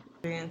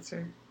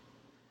Answer.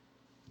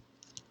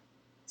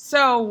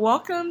 So,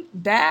 welcome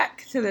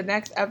back to the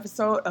next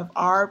episode of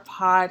our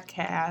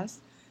podcast.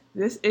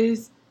 This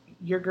is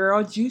your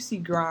girl Juicy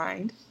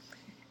Grind,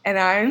 and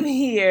I'm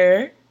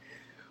here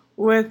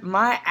with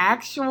my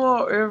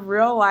actual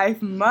real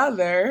life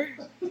mother,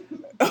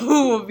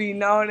 who will be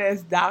known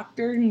as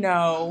Dr.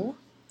 No.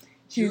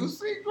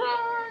 Juicy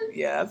Grind?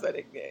 Yeah, that's what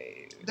it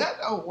gave. That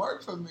don't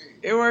work for me.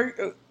 It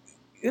worked.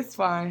 It's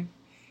fine.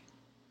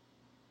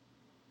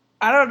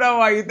 I don't know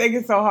why you're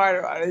thinking so hard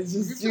about it. It's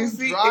just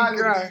juicy and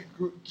dry.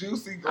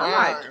 Juicy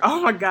Grind. Oh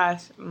my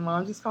gosh.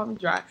 Mom just called me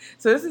dry.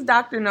 So this is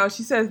Dr. No.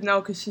 She says no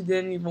because she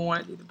didn't even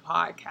want to do the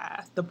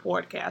podcast.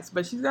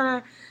 But she's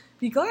going to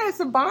be glad it's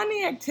a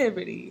bonding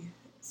activity.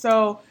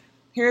 So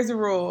here's the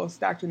rules,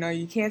 Dr. No.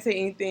 You can't say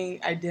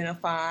anything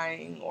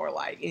identifying or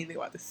like anything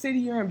about the city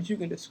you're in, but you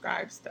can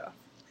describe stuff.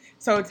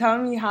 So tell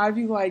me, how have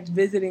you liked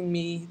visiting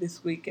me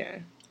this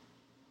weekend?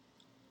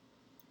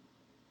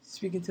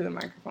 Speaking to the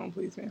microphone,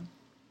 please, ma'am.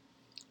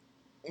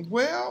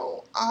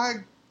 Well, I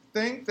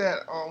think that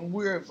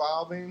we're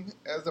evolving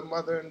as a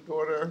mother and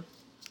daughter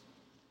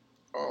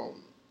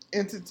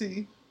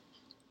entity.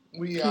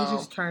 Can you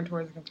just turn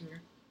towards the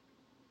computer?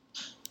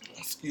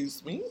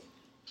 Excuse me.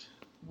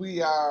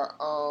 We are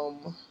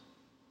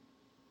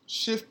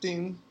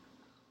shifting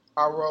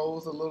our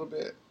roles a little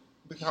bit,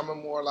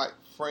 becoming more like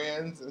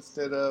friends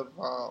instead of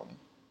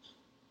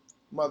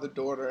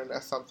mother-daughter, and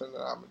that's something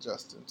that I'm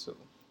adjusting to.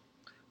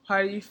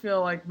 How do you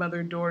feel like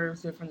mother-daughter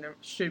is different than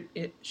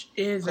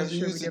Because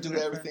you used to do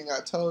everything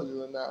I told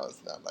you, and now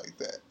it's not like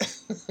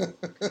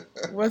that.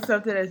 What's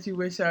something that you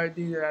wish I would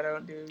do that I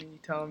don't do when you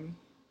tell me?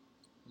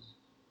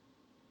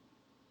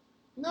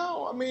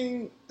 No, I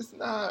mean, it's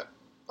not.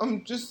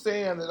 I'm just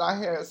saying that I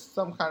had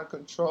some kind of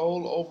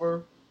control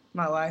over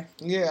my life.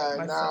 Yeah,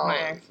 my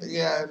actions.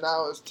 Yeah,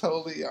 now it's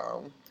totally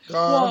gone.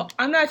 Well,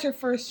 I'm not your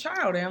first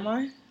child, am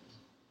I?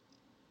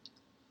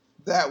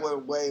 That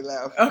went way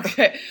left.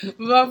 Okay.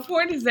 My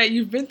point is that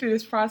you've been through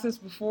this process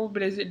before,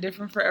 but is it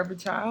different for every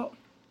child?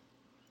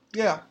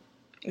 Yeah.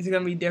 Is it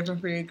going to be different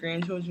for your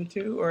grandchildren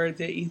too, or is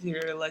it easier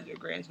to let your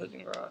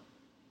grandchildren grow up?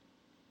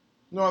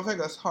 No, I think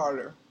that's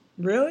harder.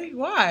 Really?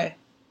 Why?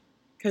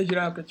 Because you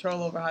don't have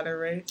control over how they're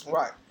raised?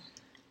 Right.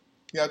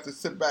 You have to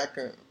sit back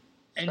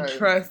and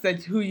trust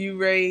that who you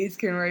raise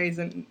can raise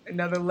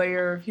another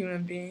layer of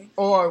human being.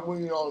 Or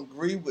when you don't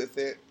agree with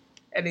it.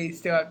 And then you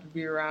still have to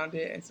be around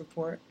it and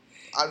support.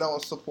 I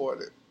don't support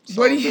it.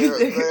 So what do you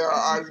think? There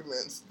are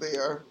arguments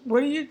there.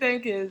 What do you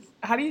think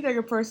how do you think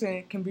a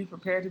person can be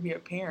prepared to be a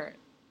parent?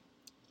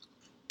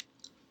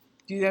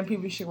 Do you think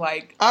people should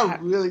I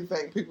really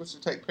think people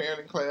should take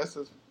parenting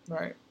classes.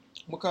 Right.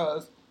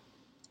 Because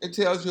it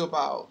tells you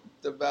about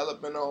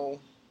developmental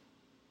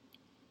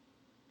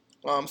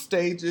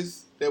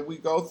stages that we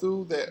go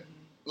through that,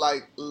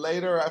 like,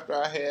 later after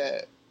I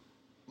had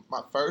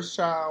my first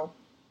child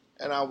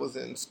and I was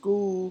in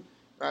school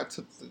and I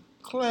took the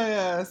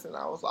class and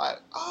I was like,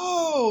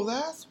 oh,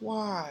 that's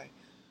why.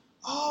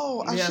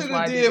 Oh, I should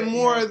have did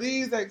more of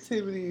these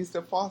activities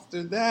to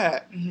foster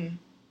that. Mm-hmm.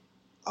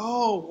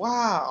 Oh,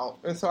 wow.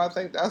 And so I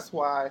think that's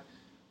why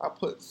I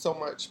put so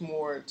much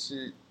more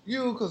into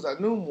you, because I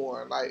knew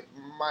more. Like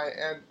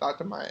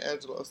Dr. Maya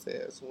Angelou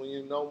says, when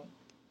you know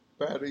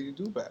better, you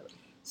do better.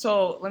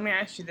 So let me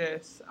ask you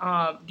this.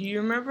 Do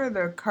you remember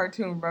the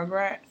cartoon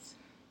Rugrats?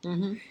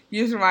 Mm-hmm.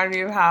 You just reminded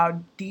me of how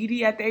Dee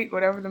Dee, I think,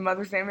 whatever the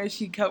mother's name is,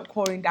 she kept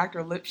quoting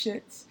Dr.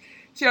 Lipschitz.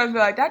 She always be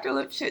like, Dr.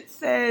 Lipschitz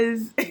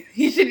says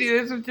you should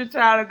do this with your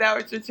child and that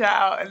with your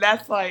child. And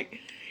that's like,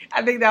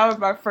 I think that was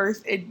my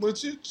first...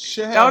 But you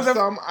should have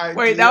some idea.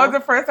 Wait, that was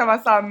the first time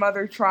I saw a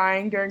mother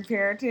trying during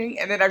parenting.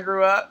 And then I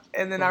grew up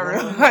and then I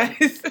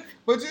realized...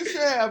 But you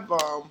should have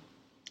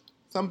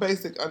some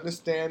basic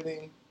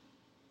understanding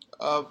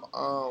of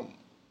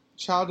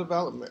child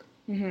development.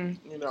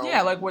 Mm-hmm. You know?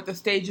 Yeah, like what the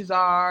stages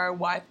are,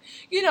 what...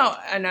 You know,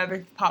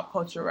 another pop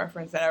culture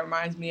reference that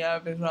reminds me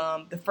of is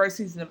the first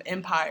season of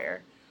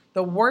Empire.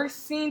 The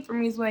worst scene for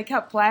me is when they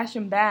kept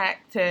flashing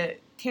back to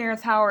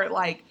Terrence Howard,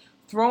 like,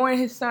 throwing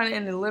his son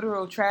in the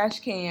literal trash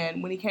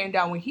can when he came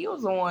down with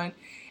heels on.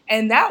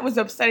 And that was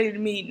upsetting to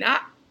me,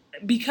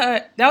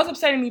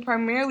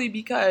 primarily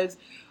because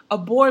a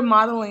boy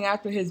modeling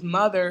after his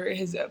mother,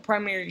 his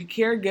primary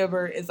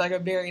caregiver, is like a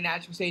very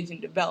natural stage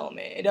in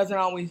development. It doesn't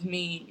always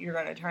mean you're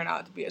going to turn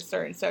out to be a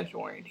certain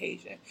sexual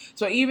orientation.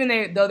 So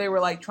even though they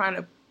were like trying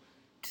to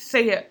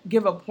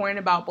give a point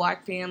about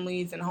black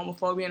families and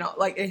homophobia and all,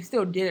 like, they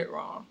still did it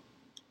wrong.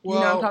 Well,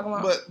 you know what I'm talking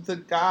about? But the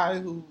guy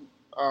who,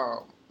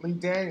 Lee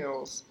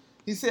Daniels,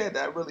 he said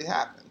that really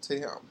happened to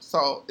him.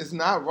 So it's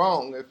not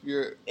wrong if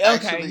you're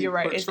you're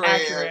right. It's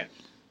accurate.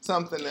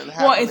 Something that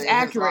happened. Well, it's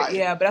accurate,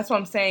 yeah, but that's what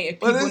I'm saying. If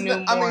people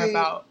knew more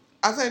about...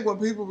 I think when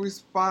people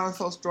respond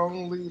so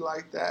strongly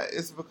like that,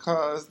 it's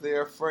because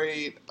they're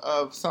afraid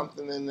of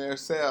something in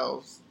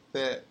themselves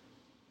that...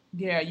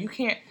 Yeah, you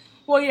can't...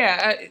 Well,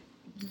 yeah,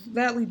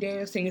 that Lee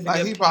Daniels thing is a like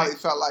good he point. probably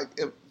felt like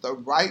if the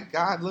right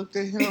guy looked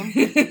at him,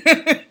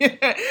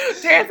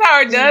 Terrence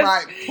Howard he does.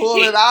 might pull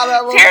it out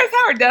of him. Terrence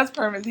Howard does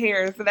perm his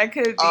hair, so that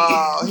could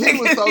be. He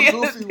was so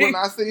goofy when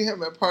I see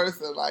him in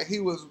person. Like he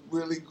was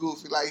really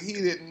goofy. Like he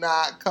did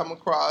not come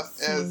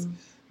across as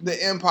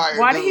the Empire.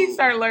 Why dude. did he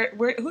start learning?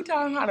 Who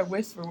taught him how to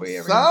whisper?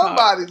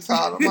 Somebody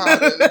taught him how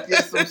to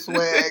get some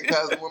swag.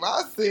 Because when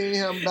I seen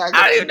him back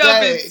in the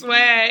day,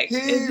 swag.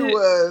 he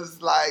was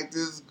like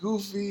this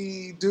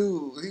goofy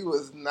dude. He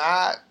was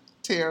not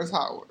Terrence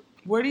Howard.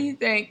 What do you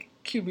think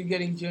Cuba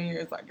Gooding Jr.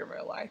 is like in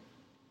real life?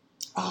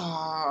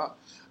 I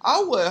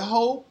would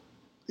hope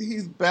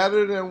he's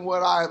better than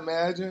what I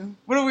imagine.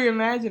 What do we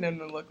imagine him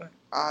to look like?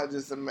 I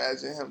just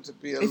imagine him to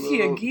be Is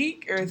he a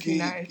geek or is he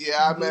nice?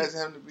 Yeah, I imagine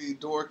him to be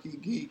dorky,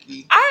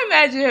 geeky. I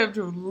imagine him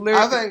to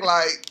literally. I think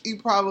like he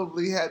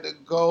probably had to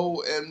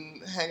go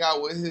and hang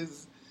out with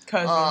his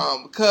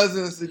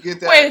cousins to get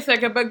that. Wait a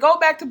second, but go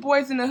back to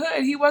Boys in the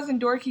Hood. He wasn't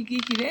dorky,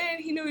 geeky then.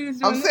 He knew he was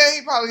doing I'm saying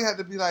he probably had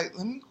to be like,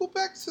 let me go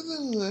back to the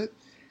hood.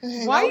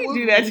 Why you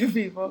do that to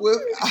people?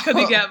 Because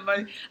he got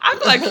money. I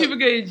feel like Cuba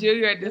Gooding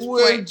Jr. at this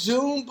point. With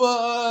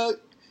Junebug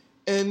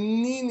and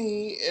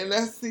Nene, and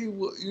let's see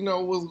what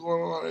what's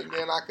going on, and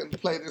then I can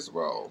play this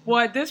role. Well,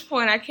 at this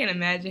point, I can't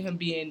imagine him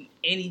being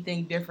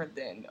anything different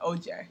than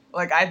OJ.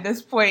 Like at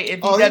this point,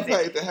 if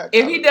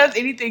he does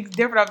anything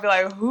different, I'll be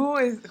like,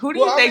 who do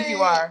you think you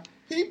are?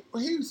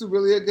 He's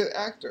really a good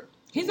actor.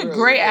 He's a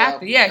great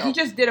actor. Yeah, he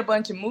just did a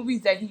bunch of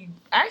movies that he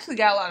actually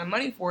got a lot of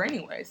money for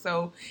anyway.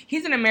 So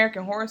he's an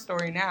American Horror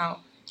Story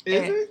now.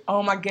 Is he?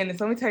 Oh my goodness!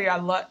 Let me tell you,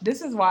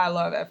 this is why I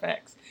love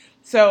FX.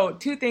 So,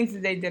 two things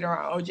that they did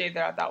around OJ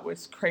that I thought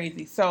was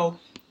crazy. So,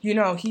 he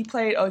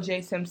played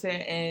OJ Simpson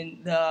in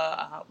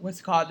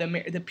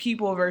the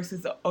People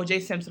versus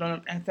OJ Simpson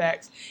on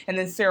FX. And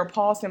then Sarah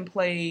Paulson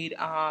played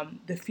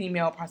the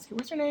female prosecutor.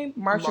 What's her name?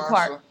 Marsha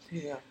Clark.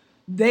 Yeah.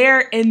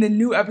 They're in the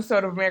new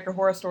episode of American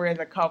Horror Story as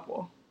a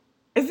couple.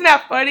 Isn't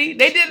that funny?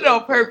 They did it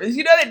on purpose.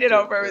 They did it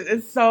on purpose.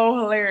 It's so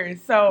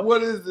hilarious. So,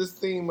 what is this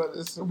theme of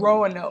this?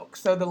 Roanoke.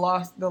 So, the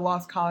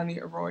lost colony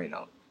of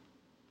Roanoke.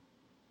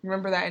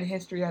 Remember that in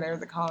history, there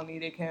was a colony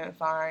they couldn't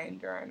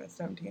find during the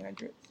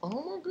 1700s.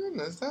 Oh my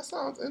goodness, that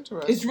sounds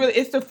interesting.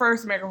 It's the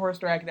first American Horror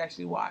Story I could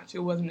actually watch. It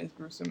wasn't as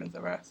gruesome as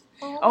the rest.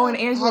 Oh, and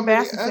Angela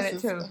Bassett's in it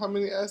too. How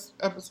many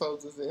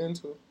episodes is it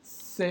into?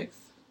 6.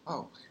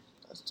 Oh,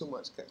 that's too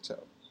much catch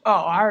up. Oh,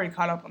 I already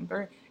caught up on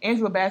 3.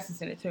 Angela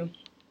Bassett's in it too.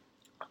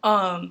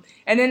 And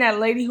then that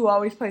lady who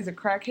always plays a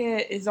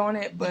crackhead is on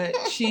it, but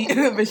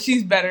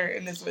she's better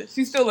in this one.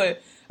 She's still a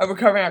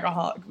recovering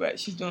alcoholic, but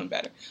she's doing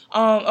better.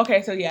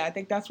 Okay, so yeah, I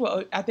think that's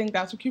what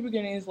Cuba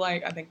Gooding is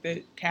like. I think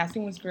the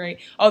casting was great.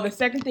 Oh, the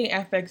second thing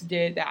FX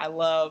did that I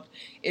loved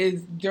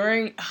is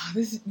during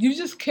this. You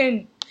just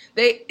can.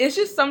 It's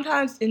just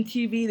sometimes in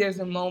TV there's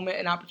a moment,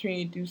 an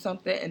opportunity to do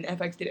something, and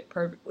FX did it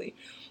perfectly.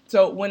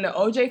 So when the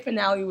OJ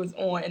finale was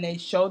on and they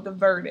showed the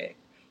verdict,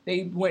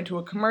 they went to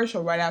a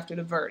commercial right after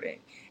the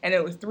verdict, and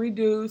it was 3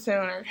 dudes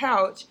sitting on their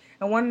couch,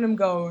 and one of them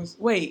goes,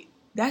 "Wait,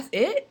 that's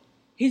it?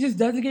 He just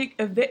doesn't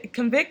get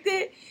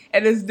convicted?"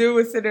 And this dude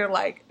was sitting there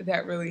like,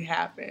 "That really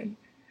happened."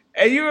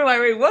 And you were like,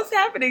 "Wait, what's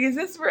happening? Is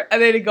this real?"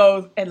 And then it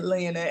goes,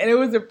 Atlanta. And it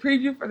was a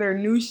preview for their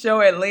new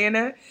show,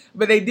 Atlanta.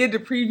 But they did the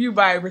preview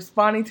by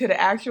responding to the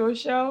actual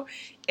show.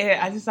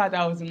 And I just thought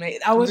that was amazing.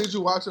 Did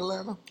you watch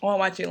Atlanta? Oh, I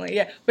watched Atlanta,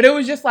 yeah. But it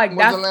was just like...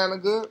 Was Atlanta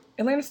good?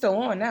 Atlanta's still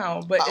on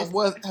now. But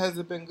has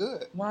it been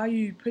good? Why are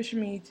you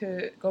pushing me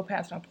to go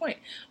past my point?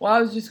 What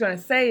I was just going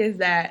to say is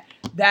that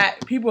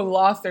people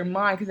lost their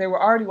mind because they were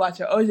already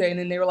watching OJ. And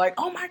then they were like,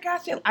 oh my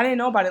gosh, I didn't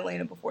know about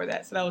Atlanta before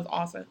that. So that was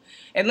awesome.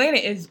 Atlanta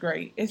is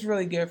great. It's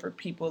really good for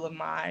people of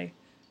my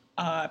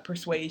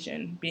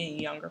persuasion, being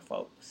younger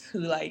folks who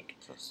like...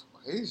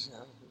 Persuasion?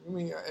 You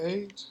mean your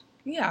age?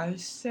 Yeah, I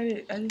just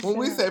said it. When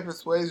we say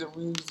persuasion,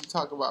 we usually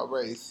talk about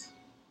race.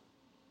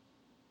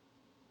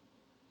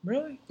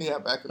 Really? Yeah,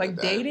 back in the day.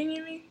 Like dating,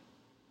 you mean?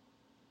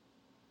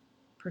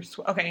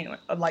 Okay, anyway,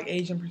 like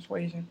Asian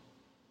persuasion.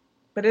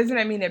 But doesn't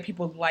that mean that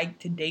people like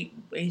to date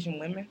Asian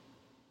women?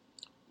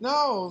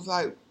 No, it's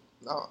like,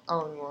 no, I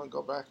don't even want to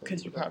go back.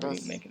 Because you're probably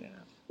making it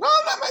up. No,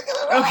 I'm not making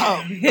it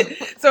up.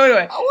 Okay. So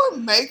anyway. I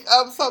wouldn't make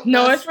up something.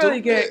 No, it's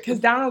really good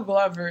because Donald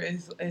Glover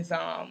is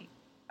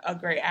a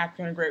great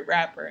actor and a great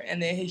rapper,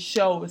 and then his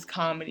show is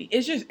comedy.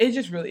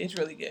 It's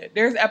really good.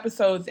 There's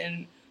episodes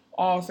in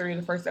all 3 of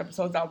the first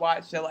episodes I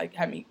watched that like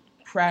had me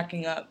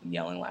cracking up,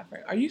 yelling,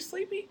 laughing. Are you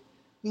sleepy?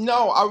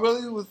 No, I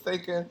really was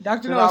thinking.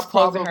 Dr. Noah's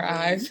closing her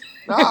eyes.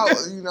 No,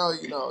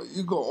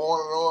 you go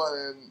on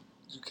and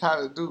you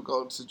kind of do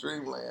go to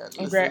dreamland.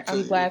 I'm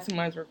glad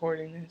somebody's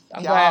recording this.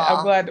 I'm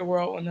glad the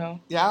world will know.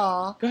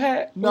 Yeah. Go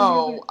ahead.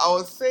 No, I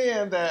was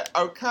saying that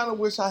I kind of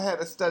wish I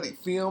had studied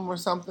film or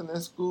something in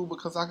school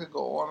because I could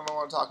go on and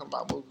on talking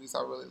about movies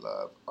I really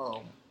love.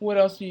 What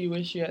else do you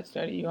wish you had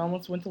studied? You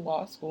almost went to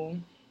law school.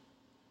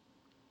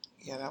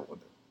 Yeah, that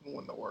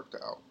wouldn't have worked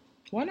out.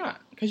 Why not?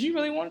 Because you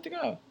really wanted to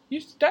go. You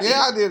studied.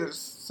 Yeah, I did it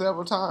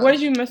several times. What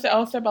did you miss the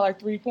LSAT by like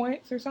 3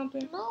 points or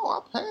something? No, I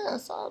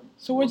passed.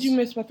 So what did you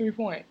miss by 3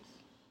 points?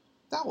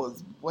 That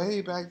was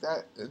way back,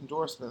 that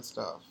endorsement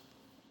stuff.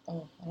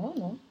 Oh, I don't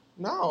know.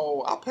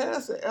 No, I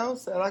passed the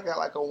LSAT. I got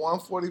like a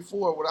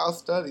 144 without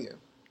studying.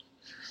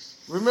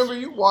 Remember,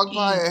 you walked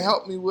by and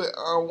helped me with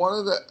one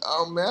of the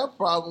math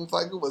problems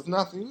like it was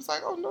nothing. You was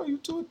like, oh, no, you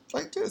do it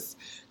like this.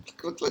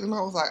 Click. And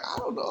I was like, I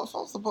don't know if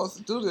I'm supposed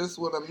to do this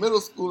when a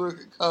middle schooler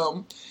could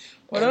come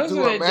and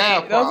do a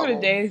math problem. Those were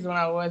the days when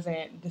I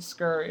wasn't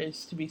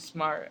discouraged to be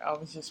smart. I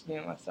was just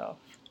being myself.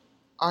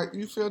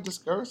 You feel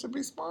discouraged to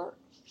be smart?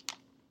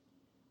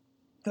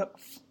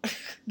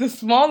 The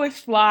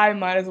smallest fly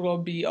might as well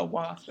be a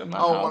wasp in my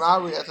house. Oh, when I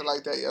reacted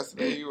like that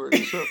yesterday, you were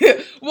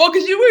tripping. Well,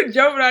 because you were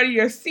jumping out of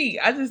your seat.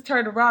 I just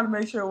turned around to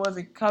make sure it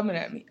wasn't coming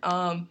at me.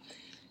 I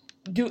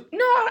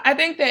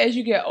think that as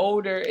you get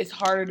older, it's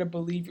harder to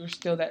believe you're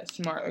still that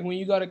smart. Like when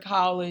you go to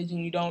college and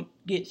you don't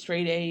get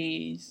straight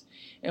A's,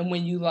 and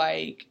when you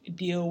like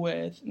deal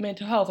with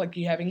mental health, like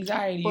you have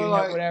anxiety, you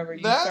have whatever.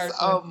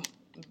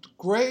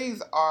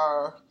 Grades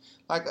are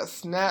like a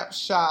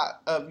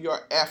snapshot of your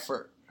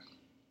effort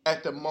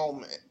at the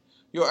moment,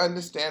 your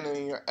understanding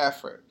and your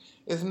effort.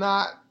 It's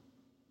not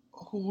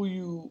who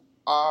you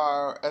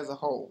are as a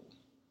whole.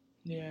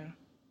 Yeah.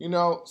 You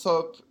know,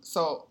 so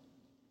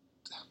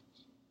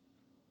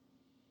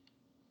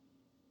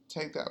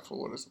take that for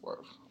what it's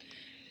worth.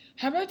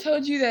 Have I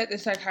told you that the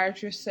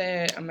psychiatrist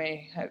said I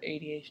may have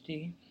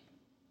ADHD?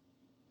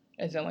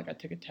 As in, like, I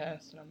took a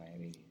test and I might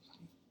have ADHD.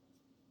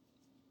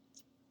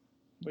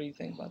 What do you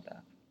think about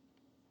that?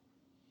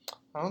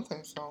 I don't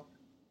think so.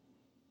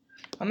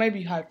 I may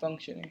be high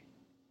functioning.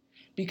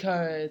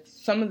 Because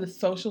some of the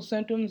social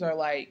symptoms are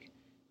like,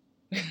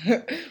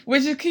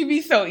 which it can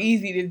be so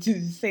easy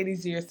to say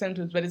these are your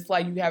symptoms, but it's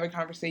like you have a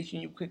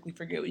conversation, you quickly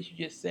forget what you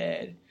just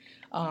said.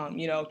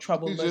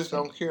 Trouble listening. You just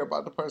don't care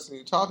about the person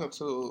you're talking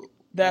to.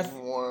 That's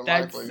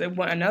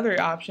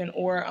another option.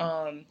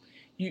 Or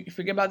you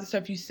forget about the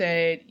stuff you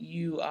said.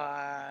 You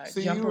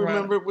jump around.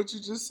 Remembered what you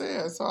just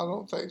said, so I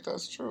don't think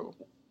that's true.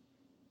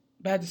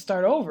 But I had to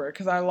start over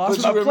because I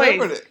lost my place. But you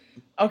remembered it.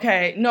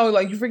 Okay, no,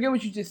 like you forget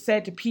what you just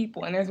said to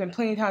people, and there's been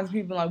plenty of times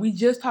people like, we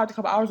just talked a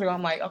couple hours ago.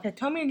 I'm like, okay,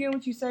 tell me again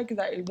what you said because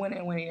it went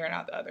in one ear and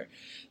out the other.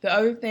 The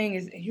other thing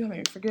is, you don't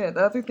even forget.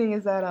 The other thing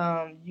is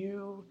that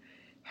you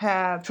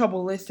have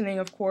trouble listening,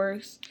 of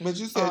course. But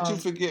you said you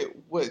forget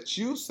what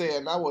you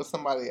said, not what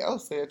somebody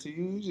else said to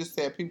you. You just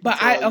said people. But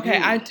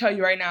I tell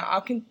you right now,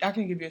 I can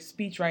give you a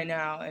speech right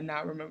now and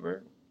not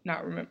remember.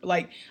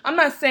 Like, I'm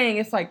not saying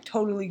it's like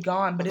totally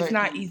gone, but it's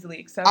not easily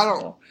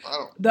accessible.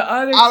 I don't.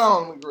 I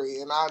don't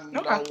agree, and I've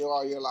known you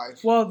all your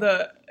life. Well,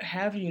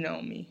 have you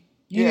known me?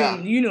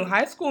 You knew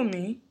high school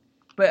me,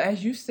 but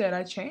as you said,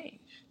 I changed.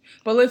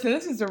 But listen,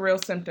 this is a real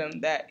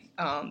symptom that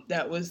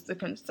was the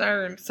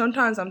concern.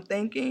 Sometimes I'm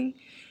thinking,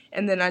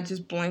 and then I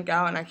just blank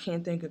out and I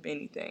can't think of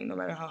anything, no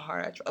matter how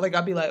hard I try. Like,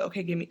 I'll be like,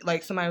 okay, give me,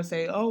 like, somebody will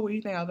say, oh, what do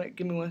you think? I'll be like,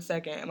 give me 1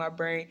 second. And my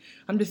brain,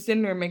 I'm just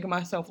sitting there making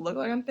myself look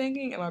like I'm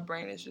thinking, and my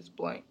brain is just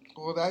blank.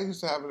 Well, that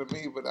used to happen to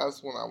me, but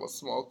that's when I was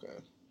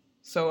smoking.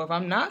 So if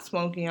I'm not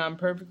smoking, I'm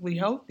perfectly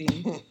healthy,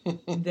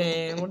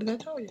 then what does that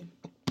tell you?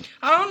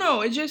 I don't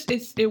know. It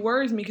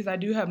worries me because I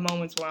do have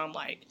moments where I'm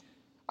like,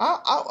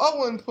 I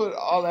wouldn't put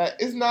all that.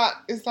 It's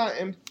not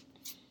impacting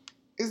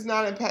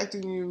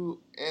you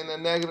in a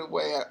negative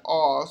way at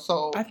all.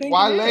 So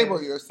why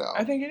label yourself?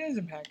 I think it is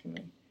impacting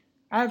me.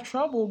 I have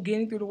trouble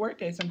getting through the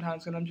workday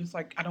sometimes because I'm just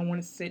like, I don't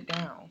want to sit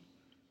down.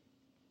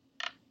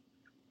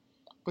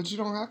 But you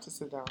don't have to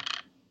sit down.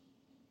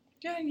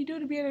 Yeah, you do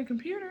to be at a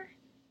computer.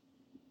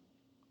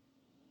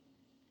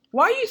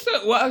 Why are you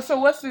so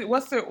what's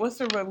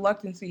the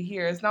reluctancy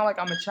here? It's not like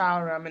I'm a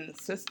child or I'm in the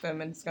system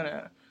and it's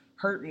gonna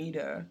hurt me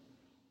to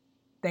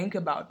think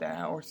about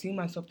that or see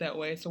myself that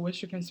way. So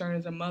what's your concern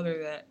as a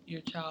mother that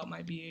your child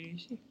might be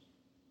ADHD?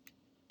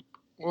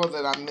 Well,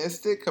 that I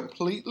missed it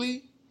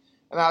completely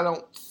and I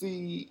don't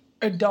see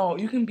adult.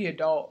 You can be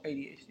adult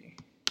ADHD.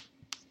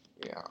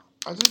 Yeah.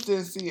 I just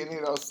didn't see any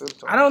of those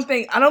symptoms. I don't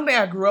think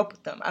I grew up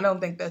with them. I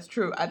don't think that's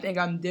true. I think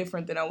I'm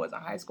different than I was in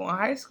high school. In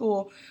high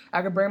school,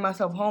 I could bring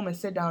myself home and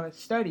sit down and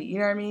study. You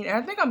know what I mean? And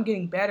I think I'm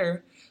getting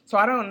better. So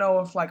I don't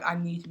know if like I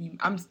need to be.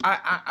 I'm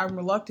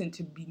reluctant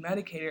to be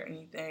medicated or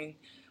anything.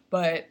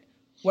 But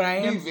what I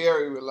am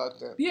very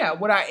reluctant. Yeah.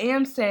 What I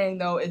am saying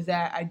though is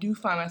that I do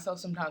find myself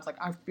sometimes like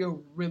I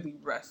feel really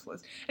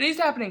restless. And it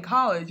used to happen in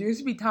college. There used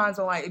to be times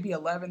when like it'd be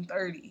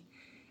 11:30.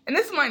 And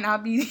this might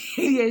not be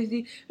ADHD.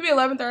 It'd be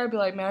 11:30. I'd be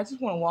like, man, I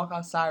just want to walk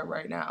outside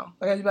right now.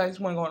 Like, I just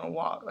want to go on a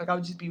walk. Like, I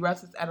would just be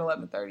restless at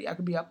 11:30. I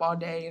could be up all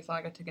day. It's not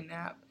like I took a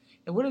nap.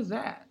 And what is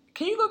that?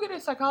 Can you go get a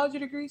psychology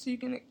degree so you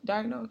can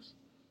diagnose?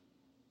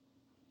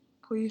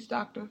 Please,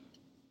 doctor.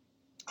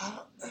 I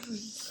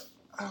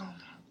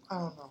don't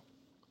know.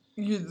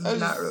 You're just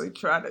not really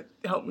trying to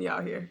help me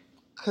out here.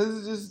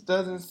 Because it just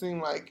doesn't seem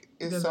like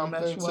it's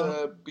something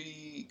to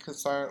be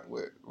concerned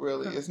with,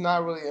 really. It's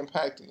not really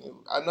impacting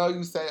you. I know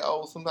you say,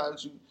 oh,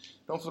 sometimes you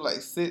don't feel like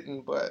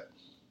sitting, but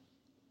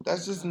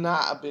that's just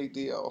not a big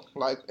deal,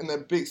 like in the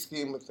big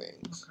scheme of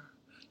things. Okay.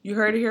 You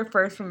heard it here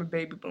first from a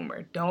baby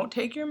boomer. Don't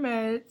take your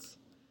meds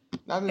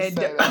I didn't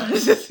say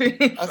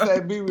that. I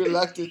said be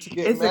reluctant to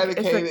get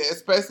medicated,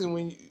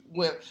 especially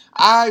when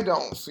I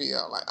don't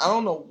feel like, I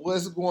don't know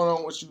what's going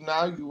on with you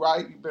now. You're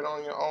right. You've been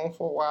on your own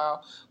for a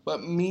while.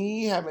 But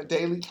me having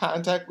daily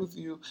contact with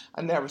you,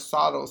 I never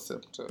saw those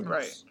symptoms.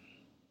 Right.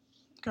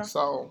 Okay.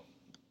 So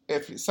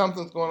if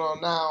something's going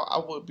on now, I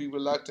would be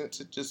reluctant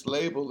to just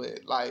label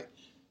it. Like,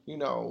 you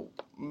know,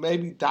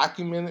 maybe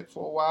document it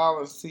for a while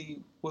and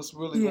see what's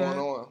really going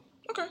on.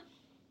 Okay.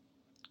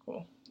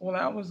 Cool. Well,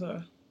 that was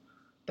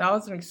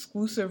an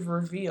exclusive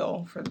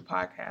reveal for the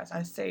podcast.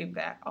 I saved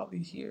that all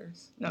these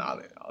years. No,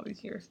 all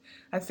these years.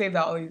 I saved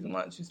that all these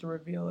months just to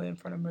reveal it in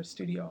front of a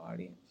studio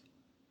audience.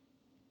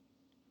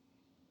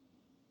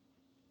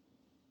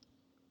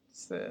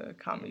 It's a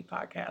comedy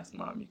podcast,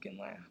 Mom. You can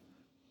laugh.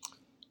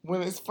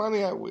 When it's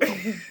funny, I will.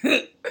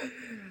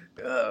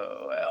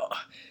 Oh, well.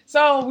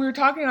 So we were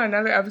talking on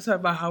another episode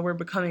about how we're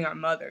becoming our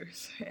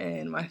mothers.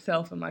 And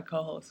myself and my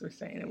co-hosts were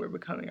saying that we're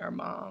becoming our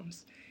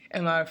moms.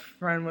 And my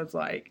friend was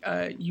like,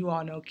 you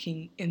all know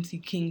MC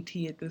King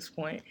T at this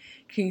point.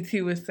 King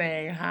T was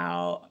saying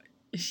how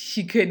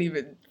she couldn't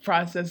even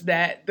process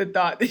the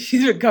thought that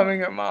she's becoming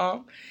her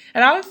mom.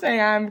 And I was saying,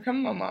 I'm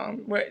becoming my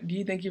mom. What, do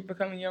you think you're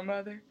becoming your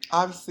mother?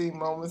 I've seen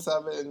moments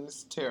of it and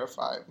it's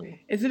terrified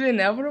me. Is it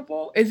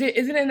inevitable? Is it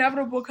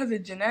inevitable because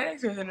of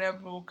genetics, or is it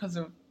inevitable because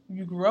of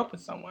you grew up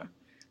with someone?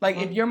 Like,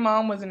 if your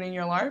mom wasn't in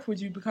your life, would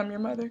you become your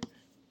mother?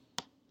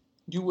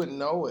 You wouldn't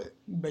know it.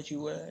 But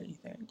you would, you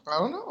think? I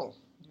don't know.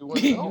 You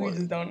wouldn't know You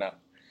just don't know.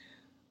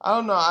 I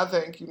don't know. I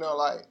think,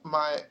 like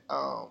my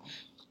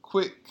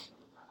quick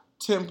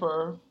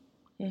temper,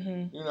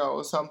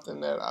 is something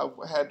that I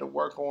had to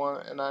work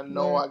on. And I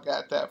know I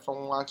got that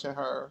from watching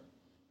her,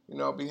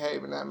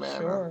 behave in that manner.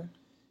 Sure.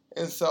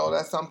 And so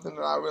that's something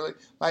that I really,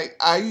 like,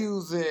 I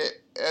use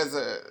it as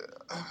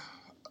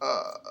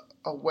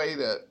a way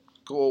to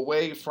go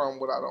away from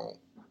what I don't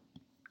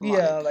like.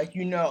 Yeah, like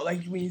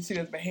when you see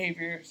those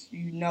behaviors,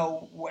 you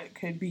know what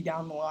could be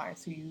down the line,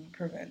 so you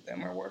prevent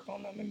them or work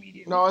on them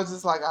immediately. No, it's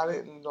just like I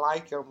didn't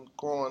like them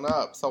growing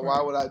up, so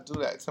why would I do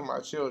that to my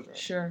children?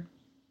 Sure.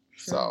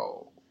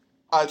 So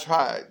I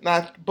tried,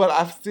 but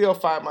I still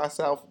find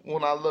myself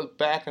when I look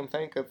back and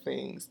think of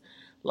things.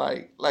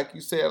 Like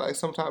you said, like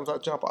sometimes I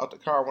jump out the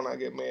car when I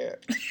get mad.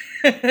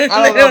 I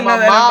don't know if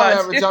my mom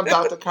ever jumped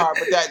out the car,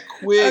 but that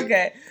quick,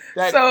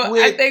 that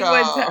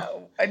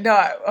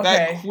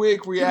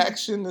quick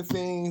reaction to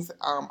things,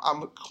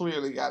 I'm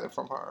clearly got it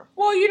from her.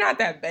 Well, you're not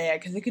that bad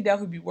because it could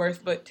definitely be worse.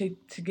 But to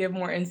give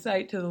more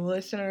insight to the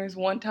listeners,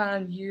 one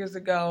time years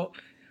ago,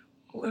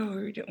 what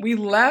were we doing? We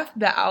left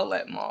the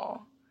outlet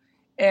mall.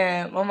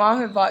 And my mom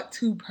had bought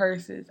 2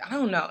 purses. I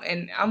don't know.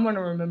 And I'm going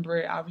to remember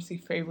it, obviously,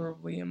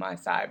 favorably in my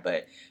side.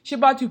 But she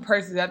bought 2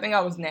 purses. I think I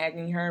was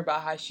nagging her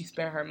about how she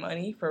spent her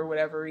money for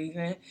whatever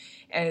reason.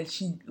 And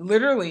she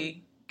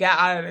literally got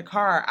out of the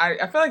car. I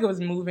feel like it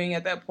was moving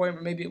at that point,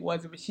 but maybe it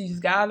wasn't. But she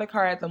just got out of the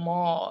car at the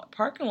mall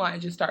parking lot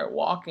and just started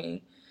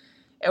walking.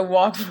 And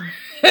walked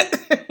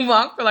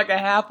for like a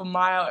half a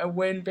mile and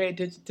wouldn't pay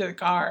attention to the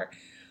car.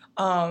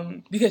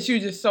 Because she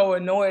was just so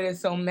annoyed and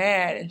so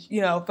mad, and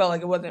felt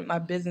like it wasn't my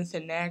business to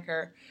nag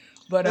her.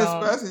 But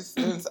especially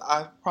since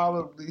I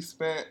probably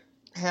spent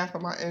half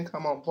of my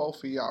income on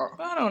both of y'all.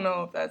 I don't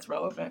know if that's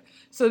relevant.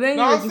 So then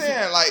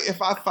saying, like,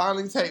 if I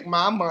finally take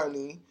my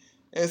money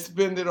and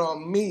spend it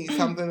on me,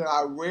 something that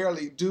I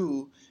rarely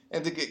do,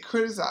 and to get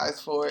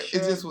criticized for it,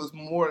 It just was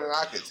more than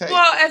I could take.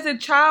 Well, as a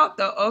child,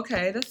 though,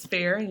 okay, that's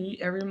fair, and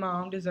every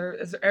mom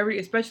deserves,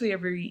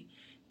 especially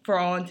for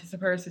all intents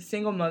and purposes, a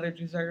single mother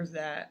deserves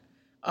that.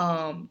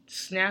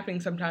 Snapping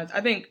sometimes, I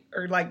think,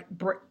 or like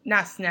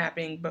not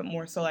snapping, but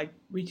more so like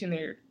reaching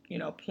their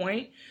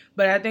point.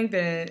 But I think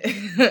that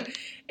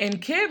in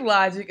kid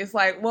logic, it's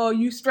like, well,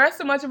 you stress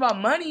so much about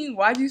money,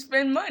 why'd you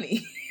spend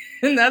money?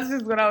 And that's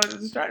just what I was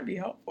just trying to be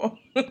helpful.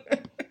 I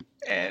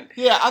think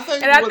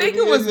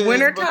it was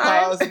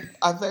wintertime.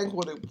 I think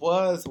what it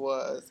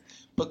was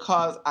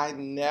because I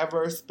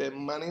never spent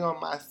money on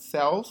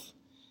myself.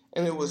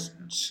 And it was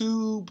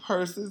 2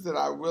 purses that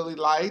I really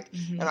liked.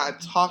 Mm-hmm. And I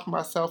talked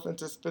myself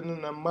into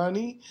spending the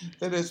money.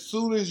 That as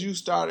soon as you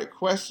started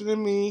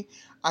questioning me,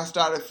 I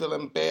started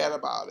feeling bad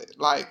about it.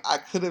 Like I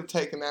could have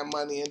taken that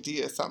money and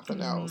did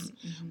something else.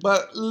 Mm-hmm.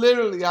 But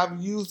literally, I've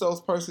used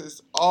those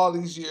purses all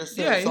these years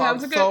since. Yeah, it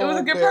was a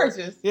good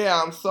purchase. Yeah,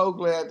 I'm so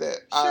glad that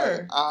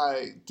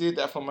I did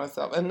that for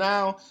myself. And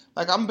now,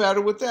 like, I'm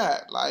better with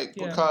that. Like,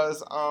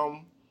 because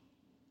I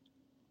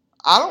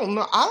don't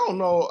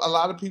know a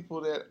lot of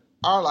people that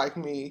are like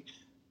me,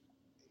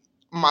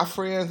 my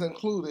friends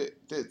included,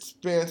 that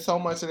spend so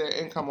much of their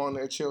income on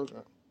their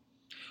children.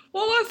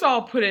 Well, let's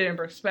all put it in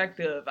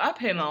perspective. I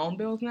pay my own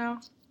bills now.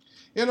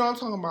 I'm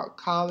talking about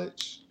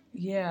college.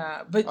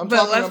 Yeah, but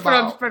let's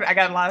put I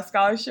got a lot of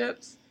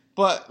scholarships.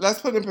 But let's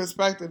put in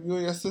perspective, you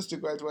and your sister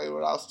graduated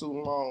without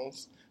student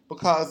loans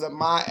because of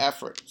my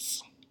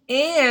efforts.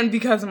 And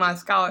because of my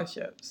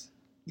scholarships.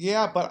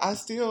 Yeah, but I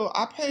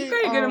pay... You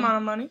pay a good amount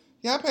of money.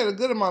 Yeah, I paid a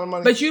good amount of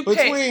money. But you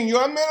between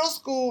your middle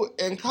school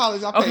and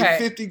college, I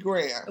paid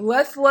 $50,000.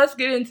 Let's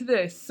get into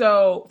this.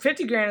 So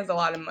 $50,000 is a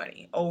lot of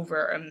money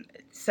over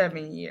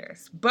 7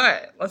 years.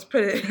 But let's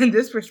put it in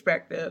this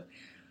perspective.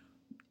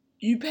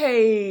 You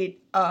paid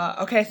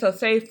so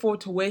say for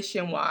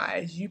tuition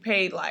wise, you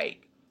paid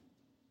like.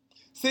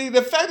 See,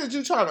 the fact that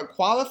you're trying to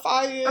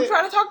qualify it. I'm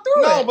trying to talk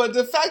through it. No, but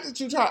the fact that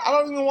I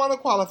don't even want to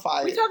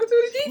qualify it. We're talking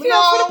through the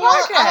details for the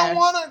podcast. I don't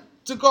want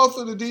to go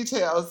through the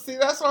details. See,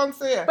 that's what I'm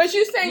saying. But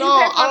you're saying you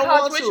paid for my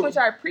college tuition, which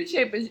I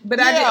appreciate,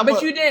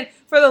 but you didn't.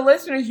 For the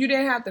listeners, you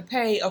didn't have to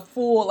pay a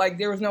full, like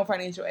there was no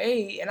financial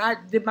aid, and I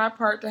did my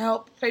part to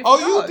help pay for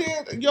college.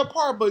 You did your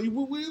part, but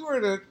we were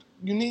in a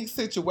unique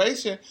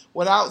situation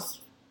without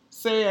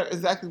saying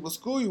exactly what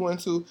school you went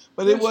to,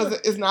 but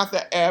it's not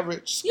the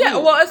average school. Yeah,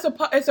 well,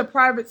 it's a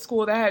private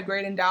school that had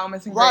great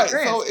endowments and great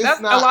grants. So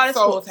it's not a lot of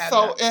schools have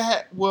that. It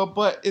had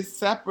but it's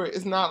separate.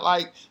 It's not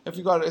like if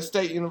you go to a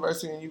state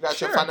university and you got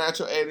your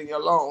financial aid and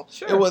your loan.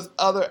 Sure. It was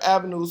other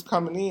avenues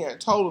coming in.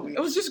 Totally. It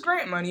was just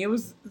grant money. It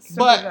was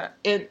simple as that.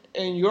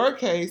 in your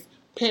case,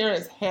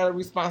 parents had a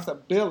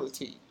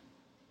responsibility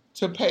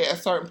to pay a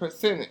certain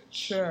percentage.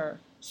 Sure.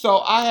 So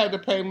I had to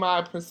pay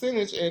my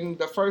percentage, and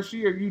the first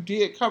year you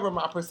did cover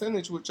my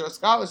percentage with your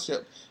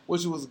scholarship,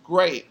 which was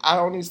great. I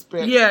only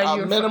spent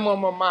a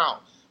minimum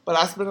amount, but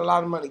I spent a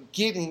lot of money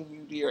getting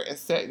you there and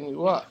setting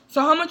you up.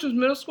 So how much was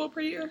middle school per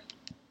year?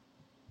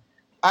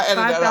 I added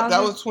that up.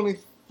 That was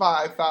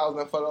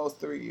 $25,000 for those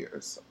 3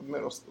 years of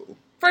middle school.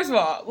 First of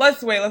all,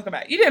 let's go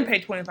back. You didn't pay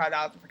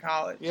 $25,000 for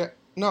college. Yeah,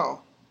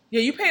 no.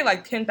 Yeah, you paid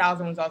like $10,000 when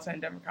you was also in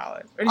Denver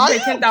College. Or did you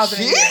pay $10,000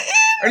 a year?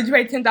 Or did you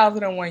pay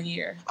 $10,000 in 1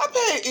 year? I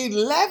paid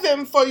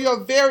 $11,000 for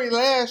your very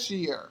last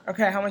year.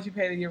 Okay, how much you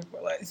paid the year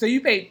before? So you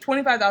paid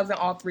 $25,000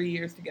 all 3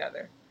 years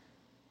together.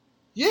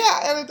 Yeah,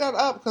 I added that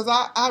up because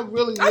I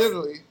really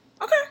literally.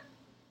 Okay.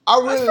 I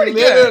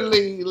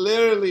really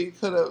literally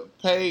could have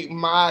paid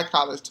my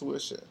college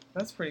tuition.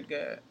 That's pretty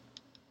good.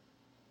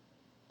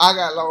 I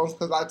got loans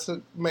because I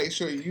made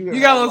sure you didn't.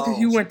 You got loans because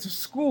you went to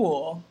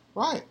school.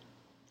 Right.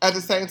 At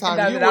the same time,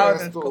 you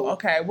were in school.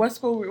 Okay, what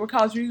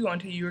college were you going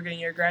to? You were getting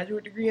your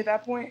graduate degree at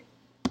that point?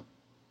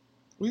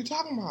 What are you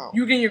talking about?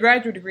 You were getting your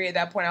graduate degree at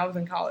that point. I was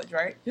in college,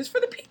 right? Just for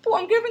the people,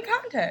 I'm giving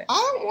context.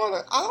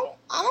 I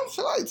don't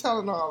feel like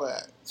telling all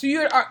that. So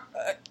you're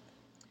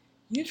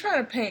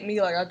trying to paint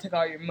me like I took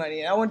all your money,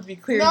 and I want to be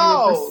clear you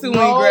were pursuing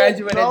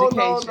graduate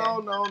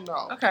education.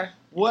 No. Okay.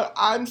 What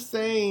I'm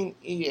saying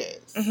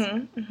is,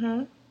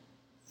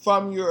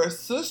 from your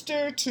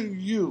sister to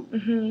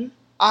you,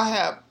 I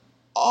have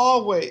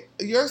always,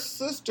 when your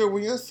sister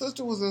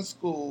was in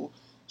school,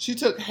 she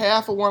took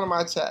half of one of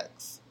my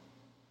checks.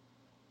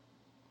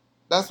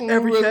 That's when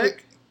every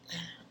check?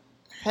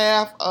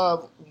 Half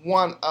of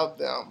one of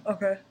them.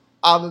 Okay.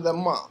 Out of the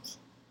month.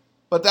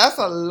 But that's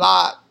a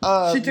lot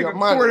of She took your a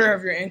money. quarter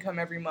of your income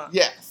every month.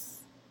 Yes.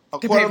 A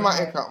quarter of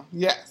my income.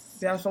 Yes.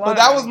 That's a lot. But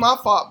that was my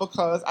fault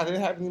because I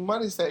didn't have any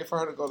money saved for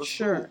her to go to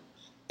school.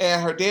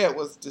 And her dad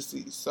was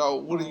deceased. So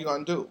what are you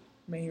going to do?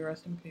 May he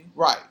rest in peace.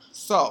 Right.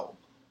 So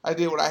I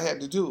did what I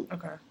had to do.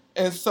 Okay.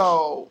 And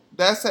so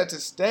that set the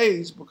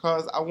stage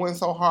because I went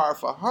so hard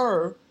for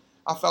her,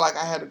 I felt like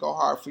I had to go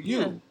hard for you.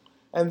 Yeah.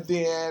 And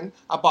then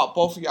I bought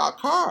both of y'all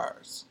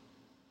cars.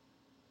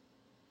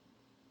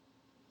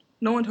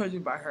 No one told you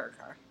to buy her a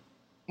car.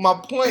 My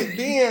point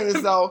being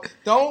is, though,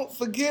 don't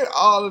forget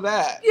all of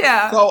that.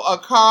 Yeah. So a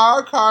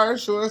car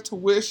insurance,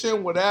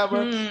 tuition,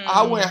 whatever,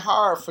 I went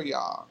hard for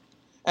y'all.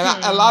 And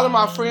a lot of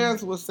my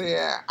friends were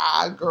saying,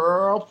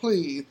 girl,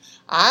 please,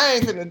 I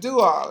ain't finna do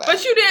all that.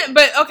 But you didn't,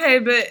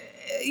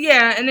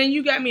 yeah, and then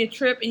you got me a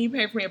trip and you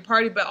paid for me a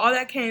party, but all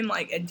that came,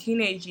 like, in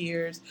teenage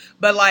years.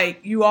 But,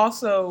 like, I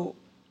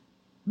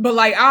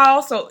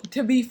also,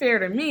 to be fair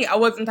to me, I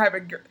wasn't the type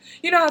of girl.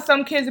 You know how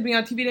some kids would be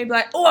on TV, they'd be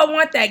like, oh, I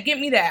want that, get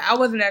me that. I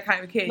wasn't that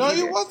kind of kid. No,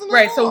 you wasn't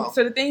right, at all.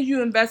 So the things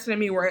you invested in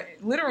me were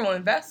literal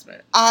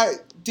investment. I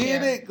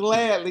did it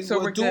gladly. So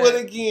we'll do it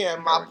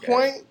again. My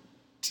point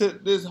to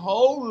this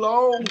whole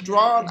long,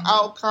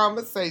 drawn-out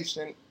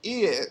conversation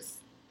is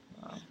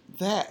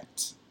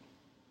that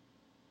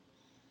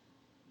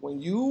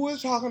when you were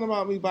talking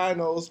about me buying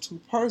those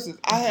 2 purses,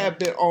 I had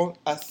been on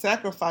a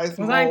sacrifice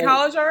mode. Was I in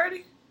college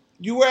already?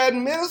 You were at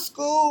middle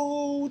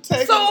school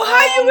taking So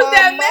how you was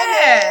that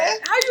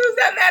mad? How you was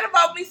that mad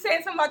about me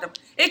saying something about the...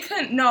 It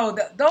couldn't... No,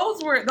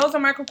 those are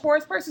Michael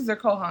Kors purses or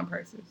Kohan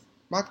purses?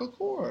 Michael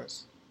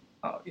Kors.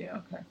 Oh, yeah,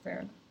 okay, fair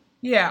enough.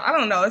 Yeah, I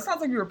don't know. It sounds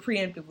like you were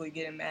preemptively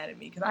getting mad at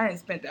me because I hadn't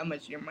spent that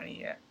much of your money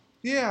yet.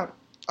 Yeah.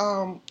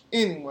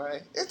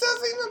 Anyway, it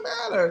doesn't even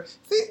matter.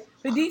 See,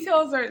 the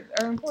details are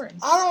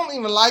important. I don't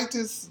even like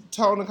this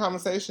tone of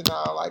conversation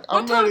now. Like,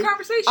 what tone of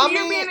conversation?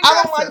 You're being aggressive.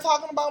 I don't like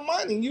talking about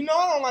money. You know,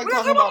 I don't like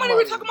talking about money.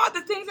 We're talking about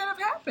the things that have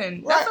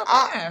happened. Right. That's what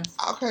I asked.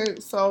 Okay,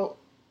 so.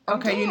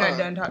 Okay, you're not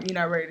done talking. You're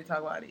not ready to talk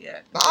about it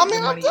yet. I'm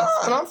done.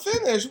 I'm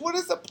finished. What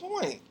is the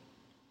point?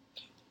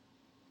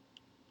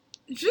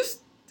 Just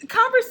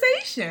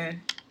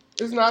conversation.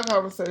 It's not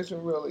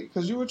conversation, really,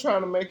 because you were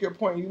trying to make your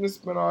point. You didn't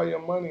spend all your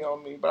money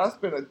on me, but I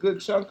spent a good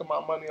chunk of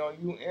my money on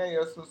you and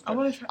your sister.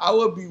 I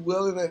would be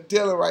willing and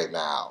dealing right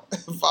now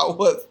if I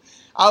was.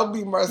 I would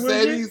be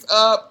Mercedes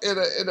up in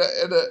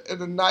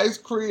a nice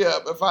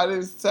crib if I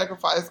didn't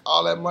sacrifice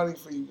all that money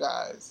for you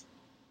guys.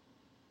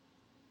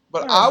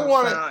 But I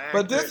wanted.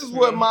 But this is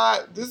what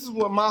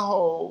my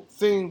whole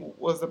thing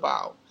was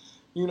about.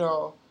 You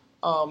know,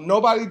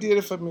 nobody did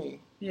it for me.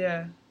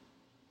 Yeah.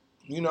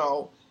 You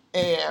know,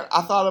 and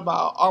I thought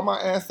about all my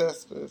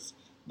ancestors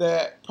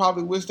that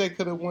probably wish they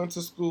could have went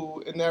to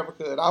school and never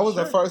could. I was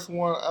the first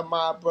one of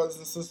my brothers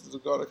and sisters to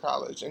go to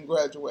college and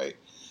graduate,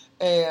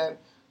 and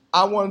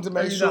I wanted to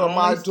make sure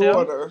my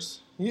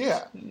daughters.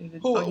 Yeah.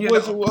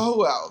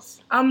 Who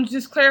else? I'm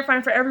just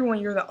clarifying for everyone.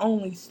 You're the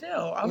only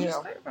still. I'm just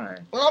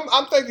clarifying. Well,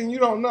 I'm thinking you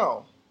don't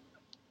know.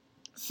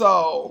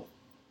 So,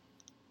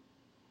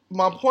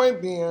 my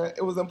point being,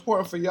 it was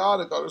important for y'all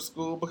to go to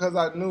school because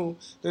I knew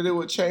that it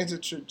would change the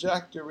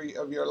trajectory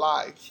of your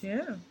life.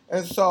 Yeah.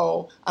 And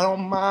so, I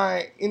don't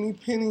mind any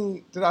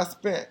penny that I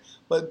spent,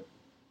 but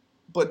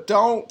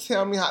don't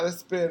tell me how to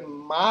spend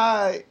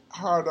my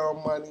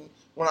hard-earned money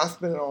when I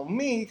spend it on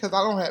me, because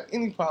I don't have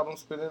any problem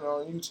spending it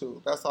on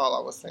YouTube. That's all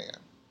I was saying.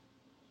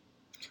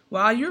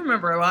 Well, you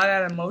remember a lot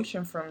of that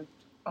emotion from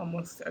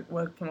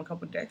from a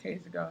couple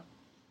decades ago.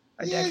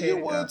 You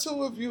would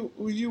too if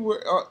you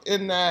were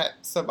in that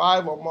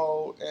survival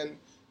mode and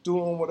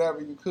doing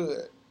whatever you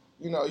could.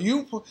 You know,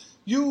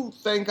 you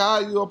thank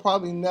God you'll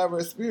probably never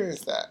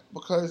experience that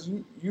because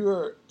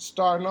you're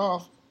starting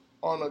off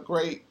on a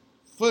great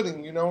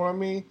footing. You know what I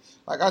mean?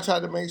 Like I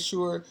tried to make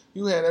sure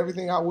you had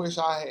everything I wish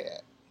I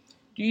had.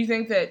 Do you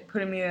think that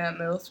putting me in that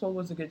middle school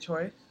was a good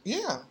choice?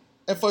 Yeah.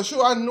 And for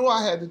sure, I knew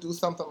I had to do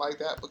something like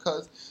that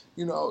because,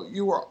 you know,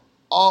 you were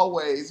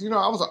always, I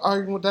was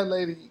arguing with that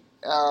lady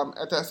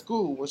at that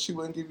school when she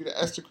wouldn't give you the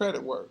extra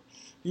credit work.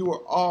 You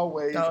were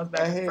always ahead.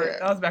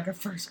 That was back in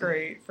first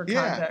grade for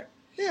contact.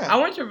 Yeah. I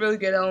went to a really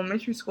good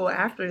elementary school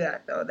after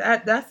that, though.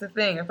 That's the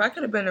thing. If I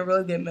could have been a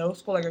really good middle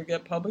school, like a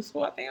good public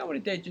school, I think I would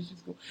have did just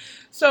school.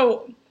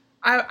 So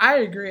I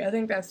agree. I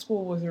think that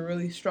school was a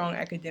really strong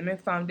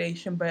academic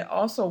foundation, but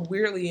also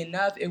weirdly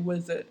enough, it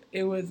was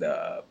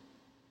a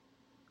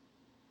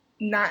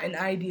not an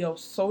ideal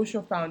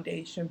social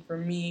foundation for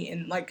me.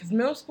 And like, cause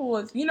middle school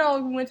is, we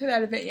went to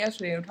that event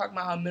yesterday and we're talking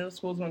about how middle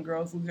school is when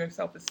girls lose their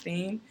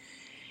self-esteem.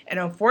 And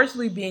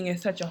unfortunately, being in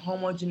such a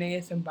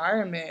homogeneous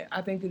environment,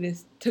 I think that it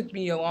took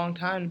me a long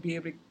time to be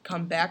able to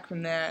come back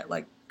from that,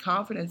 like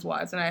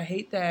confidence-wise. And I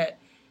hate that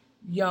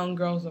young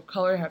girls of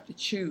color have to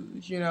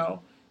choose.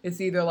 It's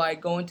either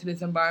like going to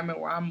this environment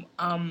where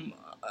I'm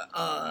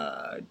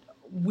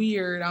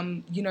weird.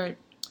 I'm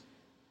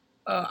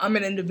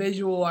an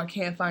individual. I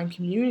can't find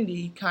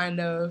community, kind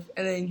of,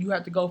 and then you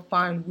have to go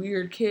find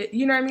weird kids.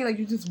 You know what I mean? Like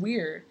you're just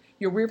weird.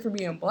 You're weird for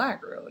being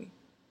black, really.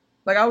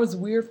 Like, I was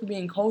weird for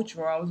being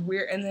cultural. I was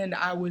weird. And then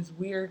I was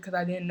weird because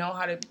I didn't know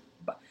how to...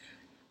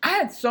 I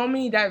had so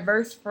many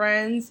diverse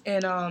friends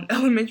in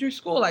elementary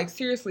school. Like,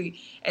 seriously.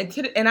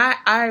 And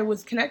I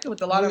was connected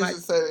with a lot of my... You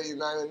used to say the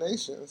United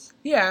Nations.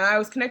 Yeah, and I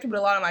was connected with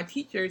a lot of my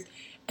teachers.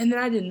 And then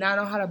I did not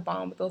know how to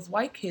bond with those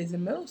white kids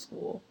in middle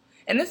school.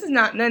 And this is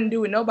not nothing to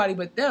do with nobody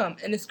but them.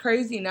 And it's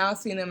crazy now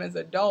seeing them as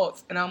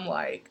adults. And I'm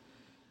like...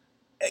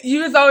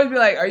 You just always be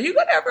like, are you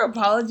going to ever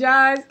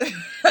apologize?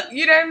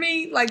 You know what I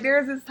mean? Like,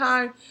 there's this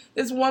time,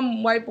 this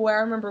one white boy, I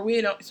remember we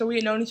had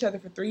known each other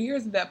for 3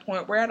 years at that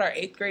point. We're at our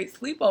 8th grade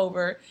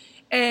sleepover.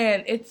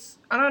 And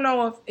I don't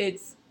know if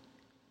it's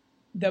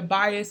the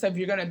bias of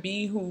you're going to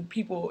be who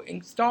people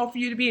install for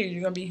you to be, or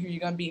you're going to be who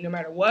you're going to be no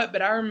matter what.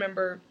 But I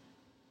remember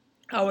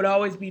I would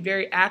always be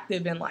very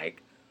active in,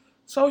 like,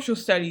 social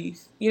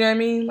studies. You know what I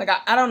mean? Like,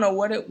 I don't know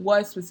what it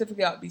was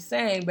specifically I would be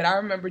saying, but I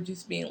remember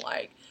just being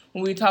like,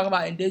 when we talk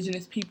about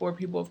indigenous people or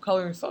people of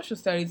color in social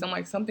studies, I'm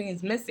like, something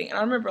is missing. And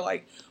I remember,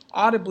 like,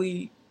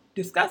 audibly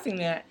discussing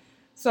that.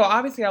 So,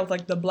 obviously, I was,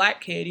 like, the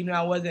black kid, even though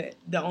I wasn't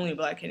the only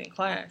black kid in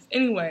class.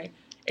 Anyway,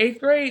 8th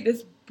grade,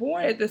 this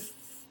boy at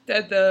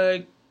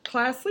the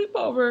class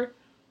sleepover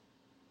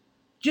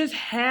just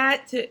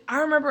had to... I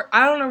don't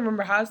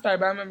remember how it started,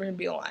 but I remember him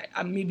being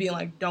like, me being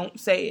like, don't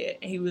say it.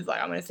 And he was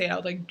like, I'm going to say it. I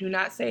was like, do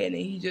not say it. And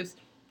he just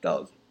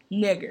goes,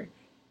 nigger.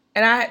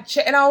 And I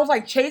was,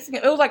 like, chasing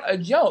him. It was, like, a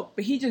joke.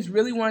 But he just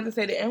really wanted to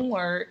say the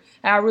N-word.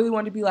 And I really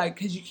wanted to be like,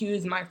 because he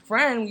was my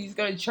friend. We used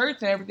to go to church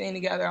and everything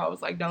together. I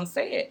was like, don't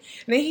say it.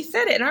 And then he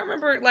said it. And I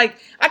remember, like,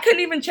 I couldn't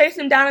even chase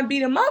him down and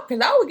beat him up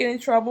because I would get in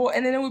trouble.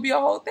 And then it would be a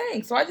whole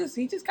thing. So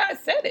he just kind of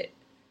said it.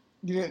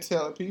 You didn't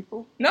tell the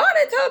people? No, I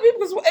didn't tell the people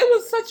because it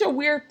was such a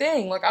weird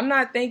thing. Like, I'm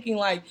not thinking,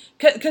 like,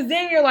 because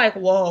then you're like,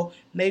 well,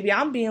 maybe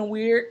I'm being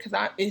weird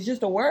because it's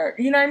just a word.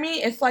 You know what I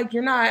mean? It's like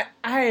you're not...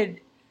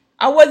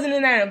 I wasn't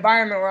in that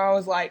environment where I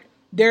was like,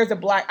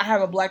 I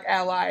have a black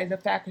ally as a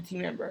faculty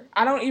member.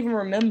 I don't even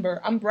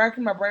remember. I'm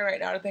racking my brain right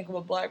now to think of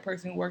a black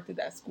person who worked at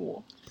that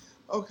school.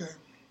 Okay.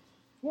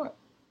 What?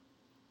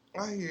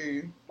 I hear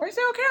you. Why you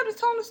say okay? I'm just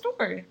telling the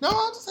story. No,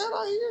 I just said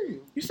I hear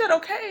you. You said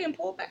okay and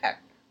pull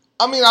back.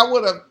 I mean, I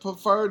would have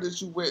preferred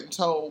that you went and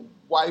told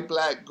white,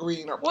 black,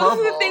 green, or purple. Well,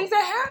 these are the things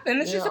that happen.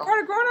 It's just a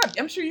part of growing up.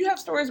 I'm sure you have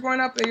stories growing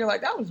up that you're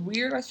like, that was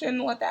weird. I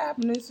shouldn't let that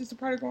happen. It's just a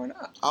part of growing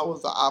up. I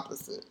was the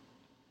opposite.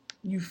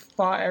 You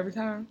fought every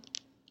time?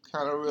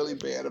 Kind of really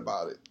bad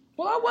about it.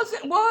 Well, I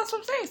wasn't. Well, that's what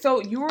I'm saying.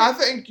 So you were. I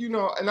think,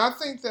 and I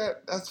think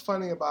that's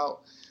funny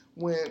about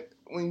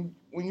when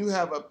you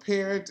have a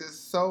parent that's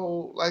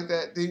so like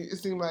that. It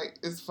seems like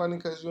it's funny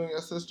because you and your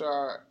sister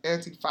are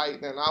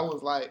anti-fighting, and I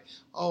was like,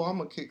 oh, I'm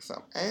gonna kick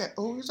some ass.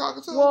 Who are you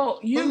talking to? Well,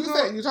 you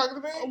talking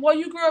to me? Well,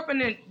 you grew up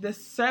in the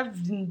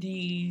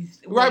 70s,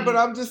 right? But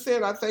I'm just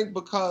saying, I think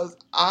because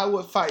I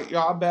would fight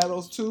y'all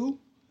battles too,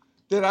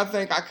 that I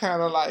think I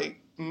kind of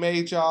like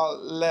made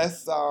y'all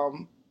less.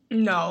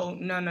 No.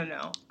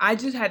 I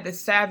just had the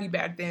savvy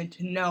back then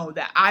to know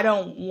that I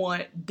don't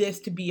want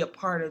this to be a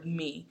part of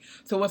me.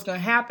 So what's going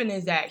to happen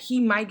is that he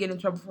might get in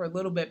trouble for a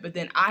little bit, but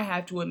then I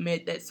have to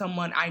admit that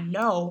someone I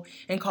know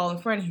and call a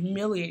friend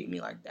humiliated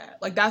me like that.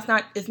 Like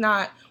it's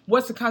not,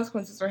 what's the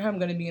consequences for him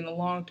going to be in the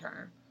long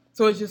term?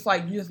 So it's just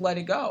like, you just let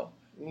it go.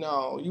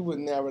 No, you would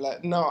never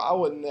no, I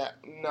would not,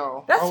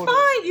 no. That's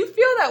fine, you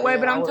feel that way,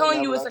 but I'm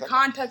telling you it's a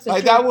context.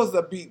 That was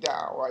a beat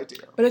down right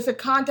there. But it's a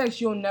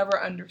context you'll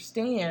never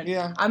understand.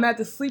 Yeah. I'm at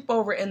the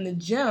sleepover in the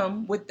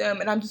gym with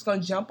them, and I'm just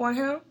going to jump on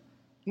him?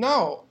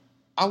 No,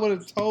 I would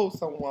have told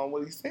someone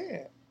what he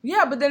said.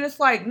 Yeah, but then it's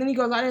like, then he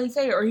goes, I didn't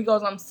say it, or he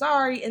goes, I'm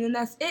sorry, and then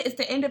that's it. It's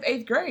the end of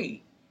 8th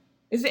grade.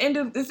 It's the end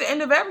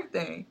of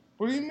everything.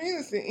 What do you mean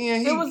it's the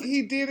end?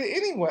 He did it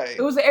anyway.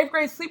 It was an 8th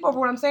grade sleepover.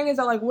 What I'm saying is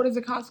that, like, what is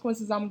the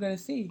consequences I'm going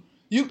to see?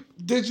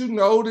 Did you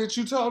know that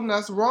you told him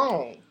that's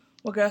wrong?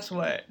 Well, guess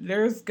what?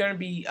 There's going to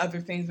be other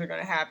things that are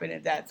going to happen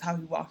if that's how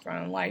he walks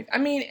around in life. I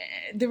mean,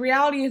 the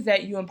reality is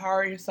that you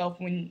empower yourself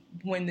when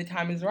the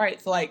time is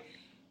right. So, like,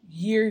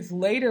 years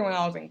later when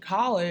I was in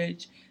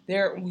college,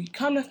 we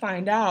come to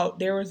find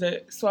out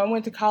so I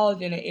went to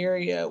college in an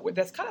area where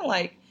that's kind of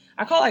like,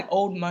 I call it like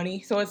old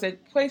money. So it's a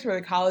place where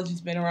the college has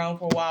been around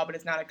for a while, but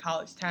it's not a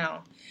college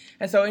town.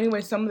 And so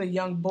anyway, some of the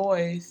young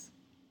boys...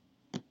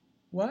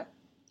 What?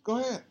 Go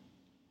ahead.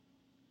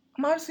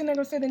 I'm obviously not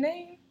going to say the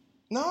name.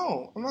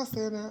 No, I'm not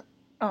saying that.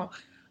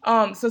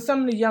 Oh. So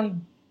some of the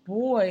young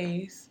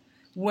boys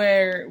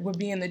would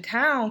be in the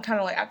town kind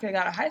of like after I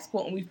got out of high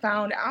school, and we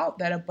found out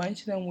that a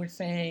bunch of them were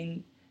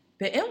saying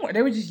the N-word.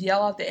 They would just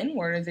yell out the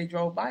N-word as they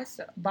drove by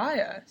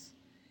us.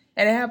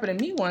 And it happened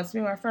to me once.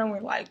 Me and my friend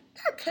were like,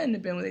 that couldn't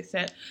have been what they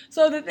said.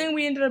 So the thing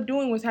we ended up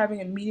doing was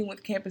having a meeting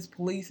with campus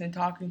police and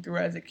talking through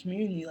as a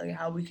community, like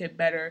how we could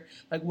better,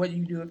 like what do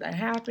you do if that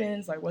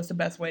happens? Like what's the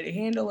best way to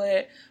handle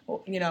it?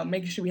 Well,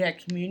 making sure we had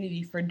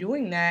community for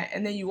doing that.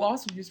 And then you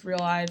also just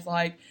realize,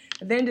 like,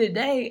 at the end of the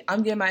day,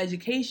 I'm getting my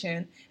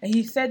education. And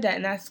he said that,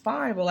 and that's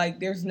fine. But,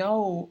 like, there's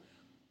no,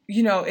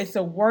 it's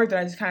a word that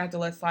I just kind of have to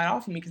let slide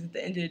off of me because at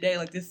the end of the day,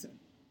 like, this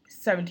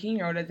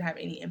 17-year-old doesn't have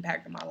any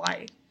impact on my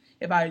life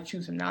if I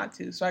choose him not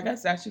to. So I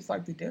guess that's just,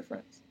 like, the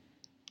difference.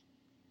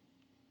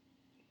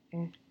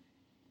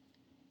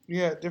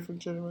 Yeah,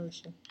 different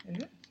generation. It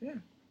is, yeah.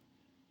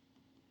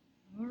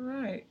 All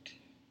right.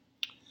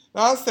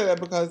 Now, I say that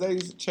because they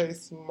used to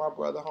chase my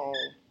brother home,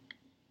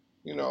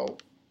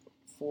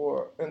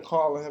 and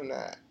calling him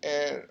that.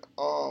 And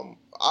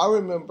I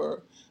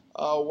remember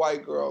a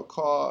white girl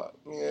called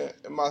me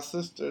and my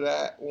sister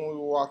that when we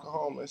were walking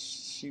home, and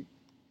she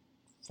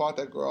fought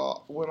that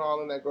girl, went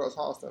all in that girl's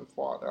house and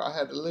fought her. I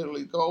had to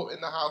literally go in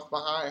the house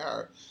behind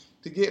her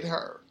to get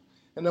her.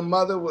 And the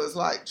mother was,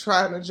 like,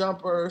 trying to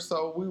jump her,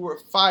 so we were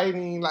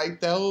fighting.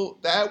 Like,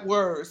 that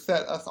word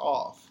set us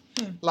off,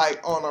 like,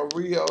 on a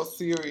real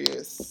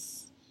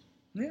serious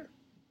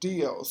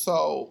deal.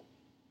 So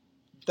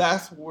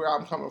that's where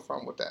I'm coming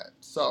from with that.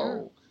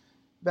 So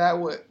that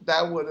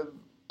would have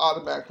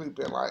automatically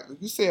been like,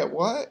 you said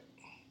what?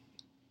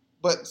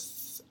 But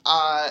it's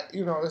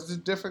a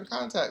different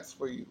context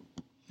for you.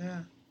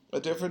 Yeah.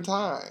 A different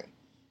time.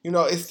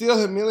 It still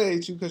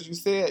humiliates you because you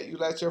said you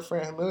let your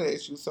friend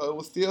humiliate you. So it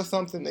was still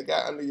something that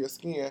got under your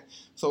skin.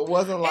 So it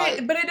wasn't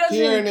like but it doesn't,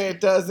 hearing it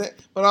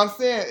doesn't. But I'm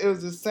saying it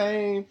was the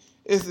same.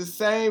 It's the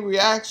same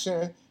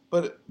reaction,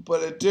 but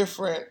a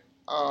different.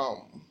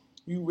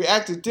 You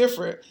reacted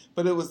different,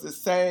 but it was the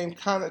same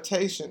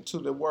connotation to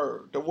the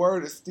word. The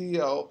word is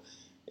still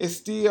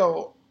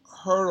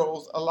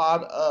hurdles a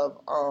lot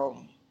of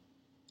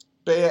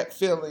bad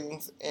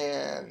feelings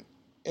and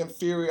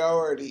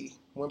inferiority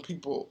when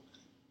people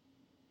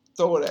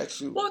throw it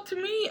at you. Well, to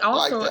me,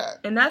 also, like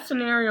that. In that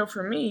scenario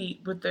for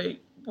me, with the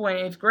boy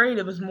in 8th grade,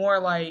 it was more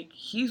like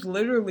he's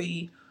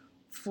literally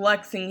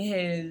flexing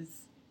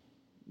his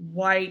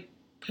white,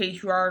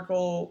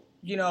 patriarchal,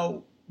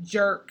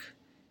 jerk,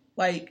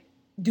 like,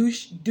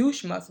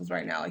 douche muscles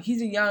right now. Like,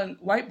 he's a young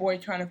white boy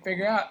trying to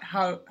figure out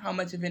how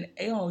much of an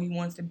a-hole he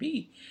wants to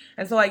be.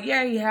 And so, like,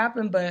 yeah, he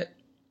happened, but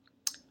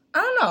I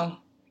don't know.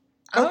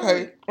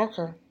 Okay.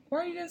 Why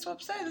are you getting so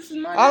upset? This is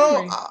my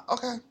memory.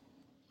 Okay.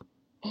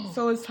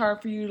 So it's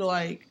hard for you to,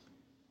 like,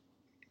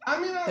 I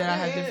mean, that I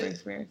had different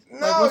experience.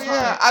 No, like,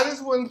 yeah, I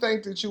just wouldn't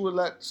think that you would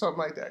let something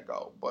like that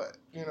go. But,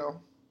 it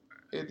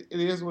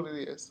is what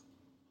it is.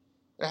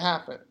 It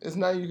happened. It's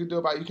nothing you can do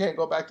about it. You can't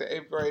go back to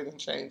 8th grade and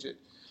change it.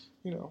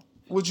 You know.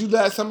 Would you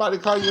let somebody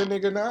call you a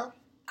nigga now?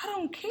 I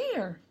don't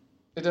care.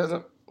 It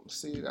doesn't.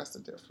 See, that's the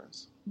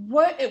difference.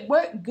 What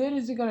good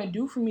is it gonna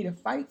do for me to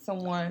fight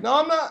someone? No,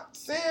 I'm not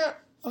saying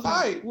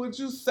fight. Okay. Would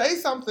you say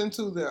something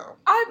to them?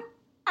 I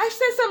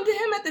said something to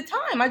him at the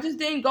time. I just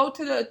didn't go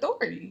to the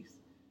authorities.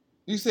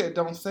 You said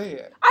don't say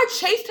it. I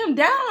chased him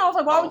down. I was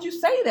like, why would you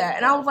say that?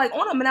 And I was like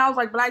on him, and I was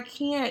like, but I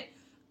can't.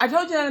 I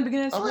told you that in the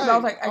beginning of the story, but I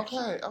was like,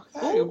 okay,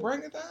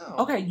 bring it down.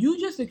 Okay, you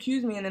just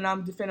accused me, and then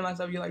I'm defending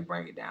myself. You're like,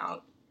 bring it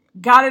down.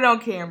 Got it on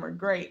camera.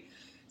 Great.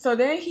 So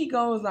then he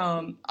goes,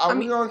 Are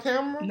we on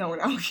camera? No, we're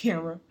not on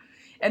camera.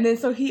 And then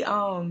so he,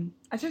 I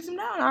chased him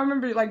down. I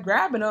remember like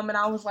grabbing him, and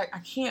I was like, I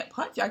can't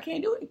punch you. I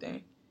can't do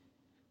anything.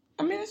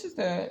 I mean, it's just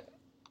I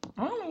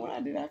don't know what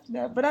I did after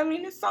that. But I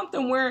mean, it's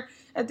something where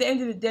at the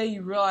end of the day,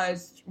 you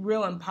realize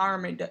real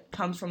empowerment that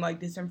comes from like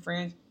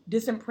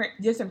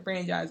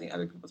disenfranchising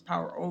other people's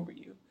power over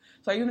you.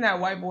 So even that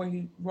white boy,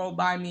 he rolled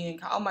by me, and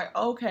I'm like,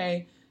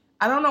 okay,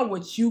 I don't know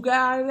what you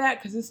got out of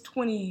that because it's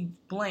 20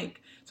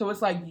 blank. So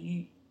it's like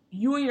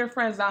you and your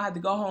friends now have to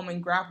go home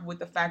and grapple with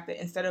the fact that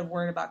instead of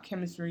worrying about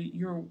chemistry,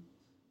 you're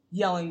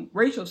yelling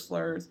racial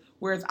slurs,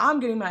 whereas I'm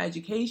getting my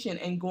education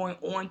and going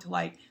on to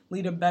like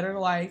lead a better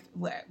life,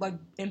 like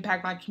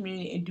impact my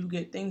community and do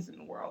good things in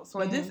the world.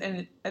 So at the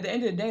end of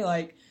the day,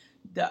 like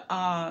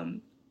I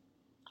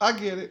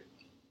get it.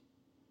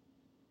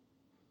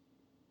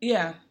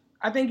 Yeah.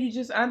 I think you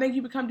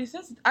become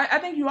desensitized. I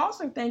think you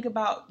also think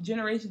about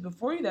generations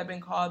before you that have been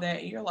called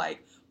that, and you're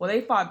like, well,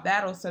 they fought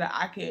battles so that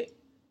I could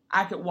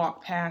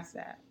walk past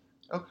that.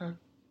 Okay.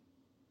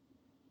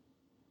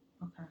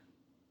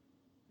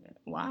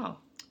 Wow.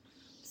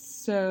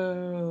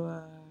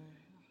 So,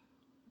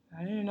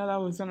 I didn't know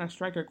that was going to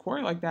strike a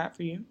chord like that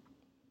for you.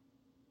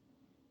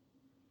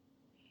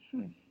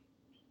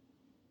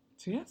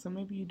 So, yeah, so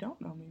maybe you don't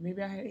know me.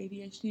 Maybe I had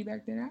ADHD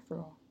back then after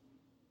all.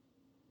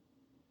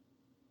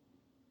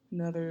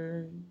 No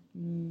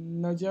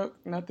joke,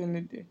 nothing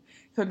to do.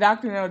 So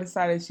Dr. No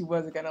decided she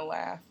wasn't going to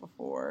laugh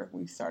before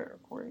we started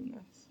recording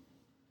this.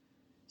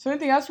 So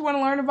anything else you want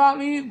to learn about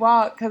me?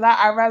 Well, because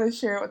I'd rather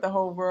share it with the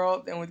whole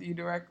world than with you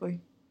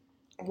directly.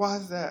 Why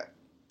is that?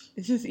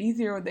 It's just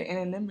easier with the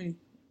anonymity.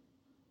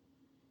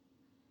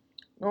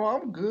 No,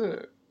 I'm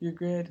good. You're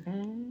good.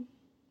 Mm-hmm.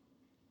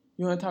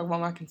 You want to talk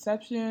about my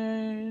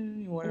conception?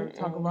 You want to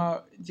talk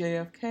about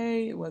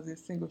JFK? Was it a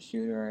single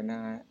shooter or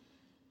not?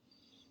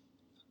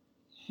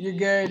 You're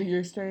good.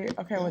 You're straight.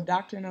 Okay, well,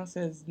 Dr. No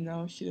says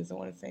no. She doesn't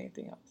want to say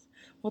anything else.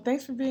 Well,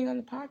 thanks for being on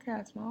the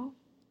podcast, Mom.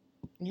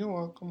 You're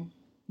welcome.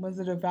 Was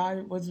it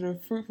a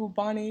fruitful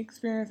bonding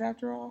experience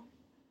after all?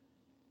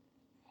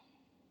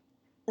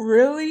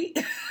 Really?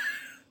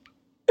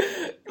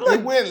 Look,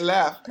 it went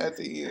left at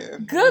the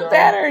end. Good,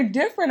 bad, or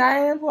indifferent.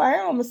 I am who I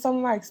am with some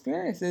of my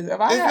experiences. Not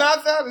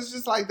that. It's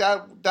just like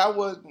that.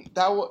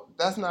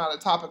 That's not a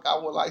topic I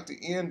would like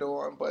to end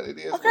on, but it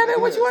is. Okay, then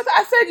what you want?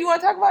 I said you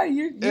want to talk about it. I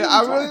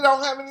really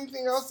don't have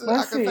anything else that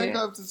I can think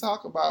of to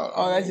talk about.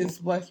 Oh, that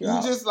just bless you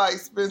out. You just like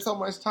spend so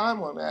much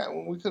time on that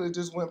when we could have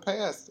just went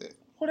past it.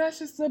 Well, that's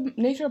just the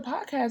nature of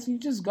podcasts. You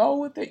just go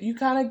with it. You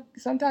kind of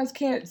sometimes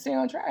can't stay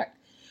on track.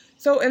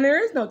 So, and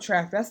there is no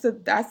track. That's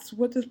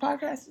what this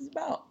podcast is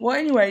about. Well,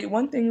 anyway,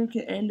 one thing we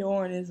can end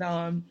on is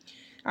I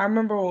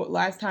remember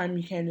last time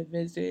you came to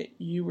visit,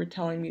 you were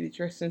telling me that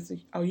your sense of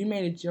you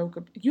made a joke.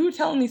 You were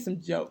telling me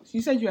some jokes.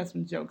 You said you had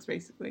some jokes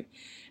basically,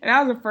 and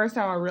that was the first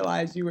time I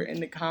realized you were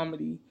into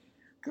comedy.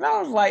 Cause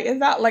I was like, it's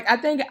not like I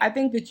think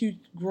that you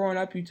growing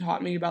up you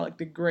taught me about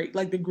the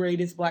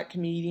greatest black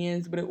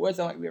comedians, but it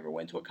wasn't like we ever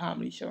went to a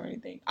comedy show or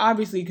anything.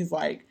 Obviously, because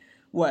I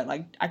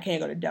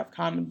can't go to Def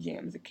Comedy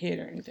Jam as a kid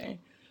or anything.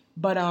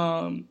 But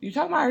you're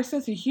talking about our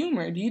sense of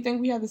humor. Do you think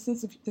we have the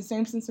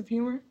same sense of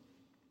humor?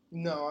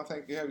 No, I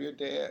think you have your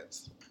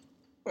dad's.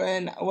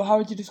 And how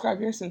would you describe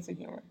your sense of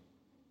humor?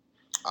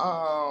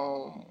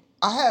 I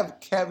have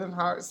Kevin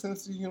Hart's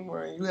sense of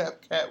humor, and you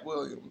have Cat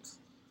Williams.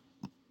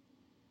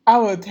 I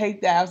would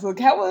take that. So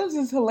Cat Williams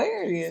is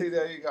hilarious. See,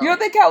 there you go. You don't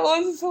think Cat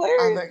Williams is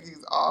hilarious? I think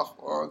he's off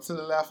or to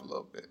the left a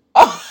little bit.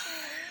 Oh.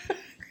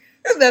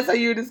 That's how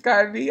you would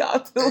describe me,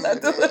 off to the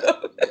left a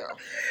little bit.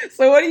 Yeah.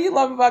 So what do you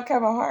love about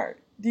Kevin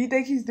Hart? Do you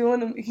think he's doing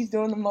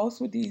the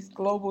most with these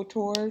global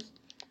tours?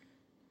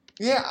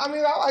 Yeah, I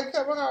mean, I like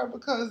Kevin Hart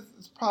because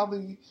it's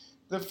probably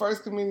the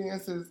first comedian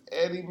since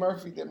Eddie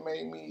Murphy that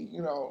made me,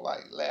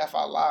 laugh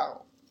out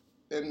loud.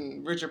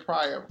 And Richard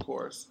Pryor, of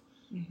course.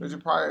 Mm-hmm.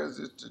 Richard Pryor is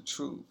just the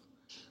truth.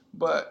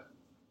 But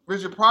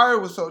Richard Pryor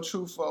was so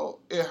truthful,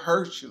 it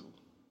hurt you.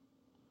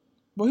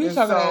 Well, he was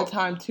talking at a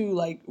time, too,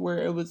 where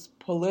it was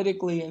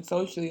politically and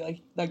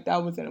socially, like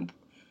that was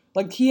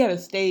he had a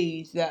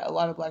stage that a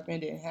lot of black men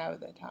didn't have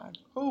at that time.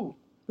 Who?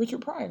 Richard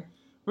Pryor.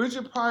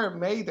 Richard Pryor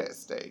made that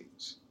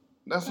stage.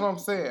 That's what I'm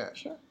saying.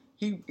 Sure.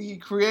 He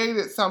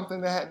created something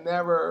that had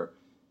never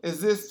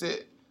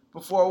existed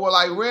before. Well,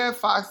 like Red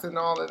Fox and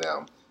all of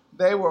them,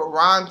 they were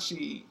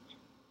raunchy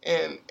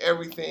and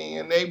everything,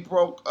 and they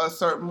broke a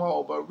certain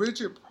mold. But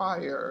Richard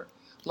Pryor,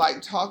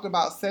 talked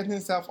about setting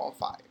himself on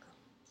fire.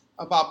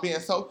 about being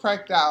so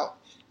cracked out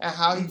and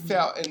how he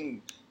felt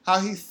and how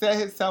he set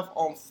himself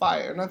on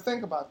fire. Now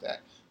think about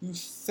that.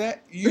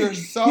 You're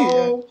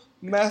so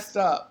messed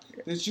up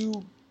that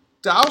you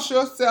douse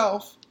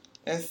yourself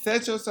and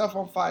set yourself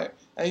on fire,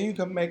 and you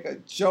can make a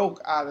joke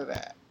out of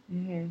that.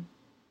 Mm-hmm.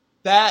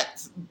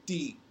 That's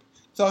deep.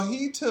 So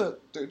he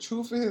took the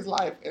truth of his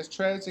life, as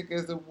tragic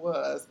as it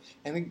was,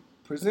 and he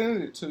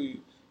presented it to you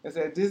and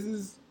said, "This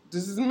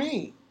is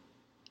me."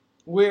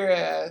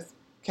 Whereas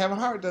Kevin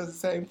Hart does the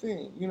same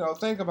thing. You know,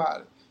 think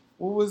about it.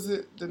 What was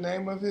it? The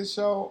name of his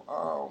show?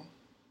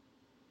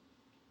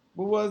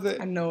 What was it?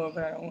 I know it,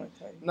 but I don't want to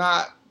tell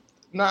you.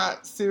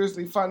 Not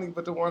Seriously Funny,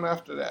 but the one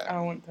after that. I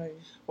don't want to tell you.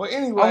 Well,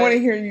 anyway, I want to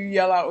hear you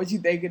yell out what you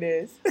think it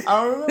is.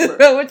 I don't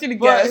remember. I want you to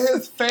guess. But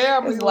his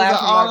family was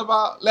all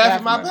about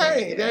laughing my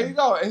pain. Yeah. There you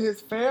go. And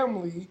his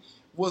family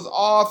was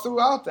all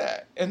throughout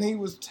that, and he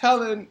was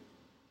telling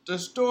the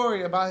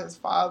story about his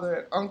father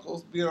and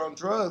uncles being on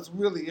drugs.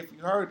 Really, if you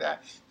heard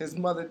that, his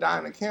mother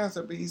dying of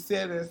cancer, but he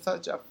said it in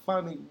such a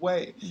funny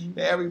way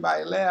that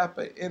everybody laughed,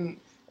 but in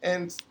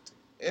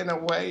a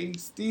way, he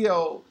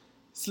still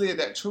slid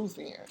that truth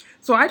in.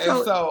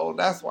 So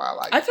that's why I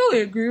like it. I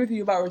totally agree with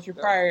you about Richard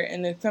Pryor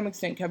and to some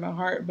extent Kevin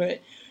Hart,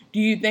 but do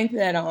you think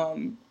that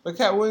But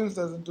Cat Williams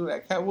doesn't do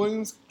that. Cat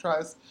Williams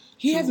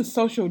he has a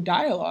social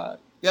dialogue.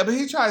 Yeah, but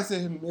he tries to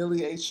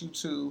humiliate you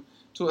to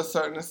a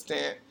certain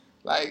extent.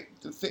 Like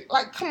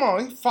come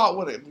on, he fought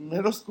with a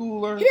middle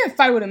schooler. He didn't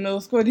fight with a middle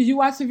schooler. Did you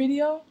watch the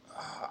video?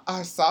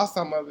 I saw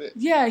some of it.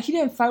 Yeah, he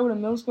didn't fight with a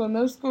middle schooler.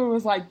 Middle schooler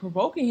was like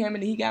provoking him,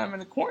 and he got him in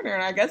the corner,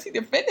 and I guess he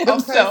defended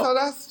himself. Okay, so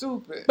that's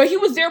stupid. But he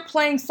was there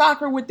playing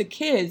soccer with the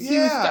kids.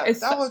 Yeah,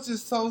 that was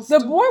just so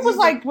stupid. The boy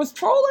was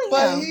trolling him.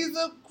 But he's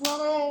a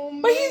grown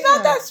man. But he's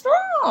not that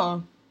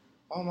strong.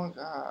 Oh my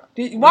God.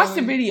 Watch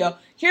the video.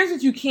 Here's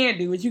what you can't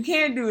do. What you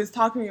can't do is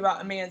talk to me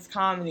about a man's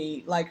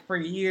comedy like for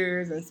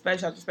years and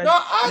special after special.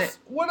 No,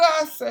 what did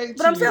I say?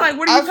 But I'm saying, like,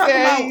 what are you talking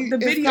about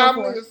the video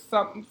comedy for? Is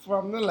something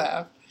from the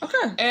left.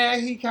 Okay.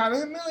 And he kind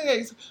of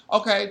humiliates.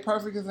 Okay,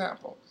 perfect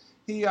example.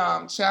 He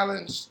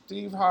challenged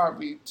Steve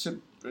Harvey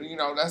to,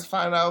 let's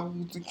find out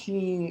who's the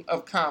king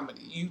of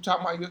comedy. You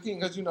talking about your king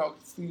because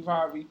Steve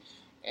Harvey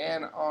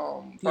and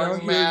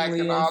Bernie Mac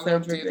and all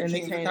them did the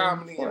King of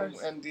Comedy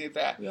and did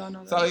that.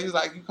 So he was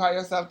like, "You call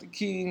yourself the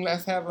king?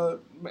 Let's have a."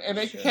 And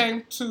they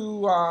came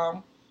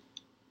to.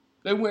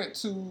 They went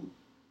to.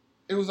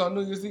 It was on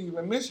New Year's Eve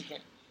in Michigan,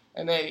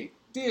 and they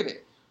did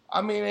it.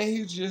 I mean, and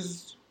he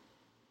just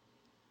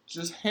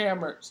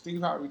hammered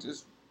Steve Harvey,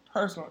 just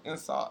personal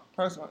insult.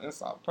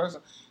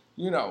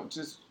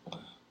 Just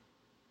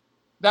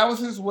that was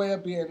his way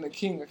of being the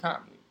king of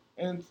comedy,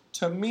 and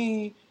to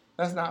me.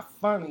 That's not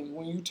funny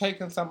when you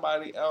taking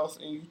somebody else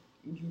and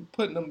you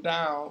putting them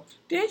down.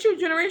 Didn't your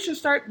generation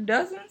start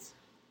Dozens?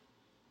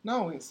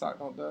 No, we didn't start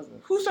no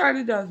Dozens. Who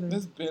started Dozens?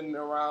 It's been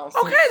around.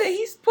 Okay, then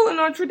he's pulling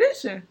on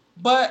tradition.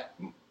 But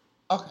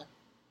okay.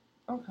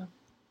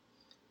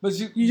 But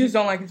you just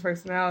don't like his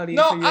personality.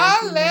 No,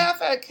 I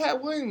laugh at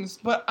Cat Williams,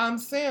 but I'm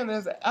saying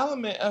there's an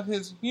element of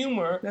his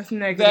humor that's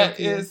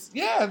negative.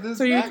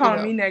 So you're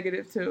calling me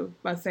negative too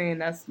by saying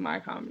that's my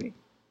comedy.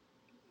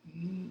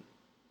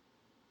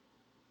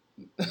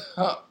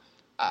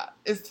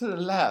 It's to the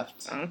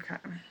left. Okay.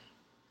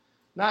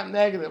 Not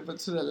negative, but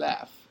to the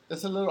left.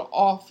 It's a little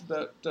off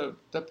the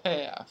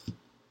path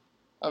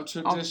of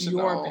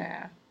traditional. Off your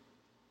path.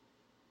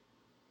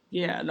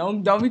 Yeah,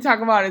 don't be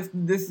talking about it.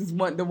 This is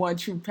the one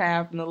true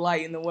path and the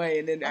light and the way,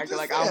 and then acting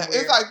like I'm weird.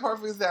 It's like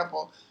perfect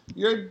example.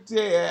 Your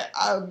dad,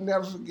 I'll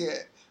never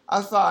forget.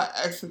 I saw an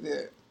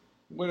accident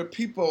where the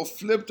people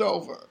flipped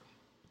over.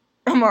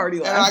 I'm already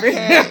laughing.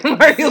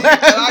 Wait,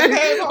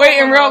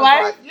 in real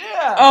life? Like,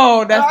 yeah.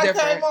 Oh, that's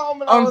different.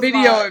 On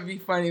video, like, it'd be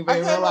funny, but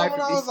in real life,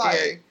 it'd be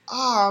scary. Like,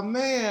 oh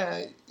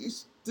man,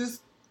 this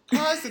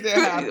car accident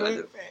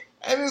happened,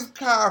 and his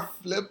car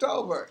flipped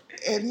over,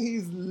 and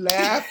he's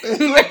laughing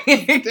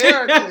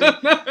hysterically. And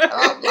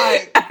I'm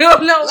like, I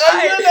don't know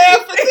why. You're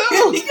laughing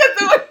too.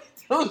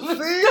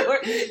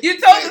 You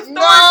told the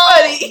story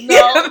funny.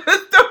 No, the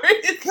story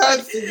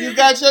because you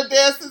got your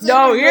dances.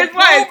 No, here's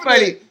why it's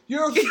funny.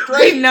 You're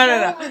straight no.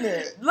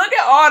 Look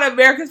at all the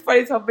America's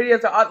Funniest Home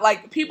videos.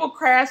 Like, people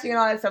crashing and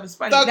all that stuff is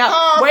funny.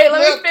 Now, wait,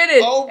 let me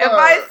finish. Over. If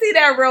I see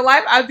that in real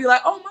life, I'd be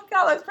like, oh my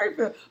God, that's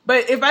crazy.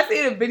 But if I see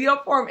it in video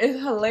form, it's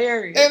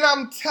hilarious. And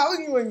I'm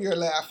telling you when you're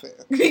laughing.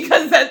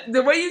 Because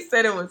the way you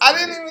said it was funny. I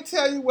didn't even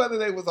tell you whether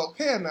they was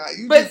okay or not.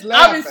 You but just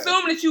laughing. I'm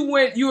assuming that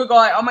you would go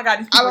like, oh my God,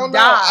 these people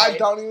died. I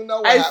don't even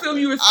know what happened. I assume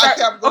you would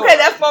start. Okay,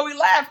 that's why we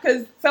laugh.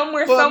 Because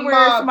somewhere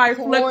somebody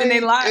flipped and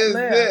they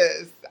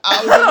lied.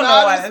 I would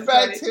not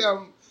expect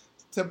him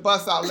to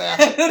bust out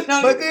laughing.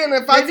 But then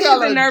if I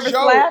tell a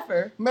joke,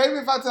 laugher. Maybe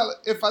if I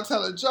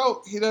tell a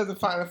joke, he doesn't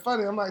find it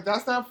funny. I'm like,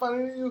 that's not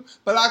funny to you.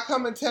 But I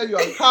come and tell you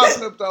a car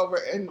flipped over,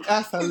 and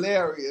that's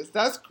hilarious.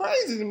 That's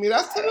crazy to me.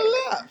 That's to the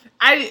left.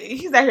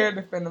 He's out here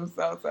to defend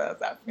himself, so that's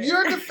not fair.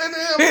 You're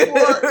defending him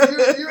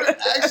for you're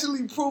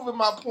actually proving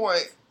my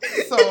point.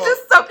 So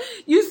it's just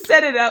you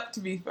set it up to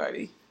be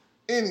funny.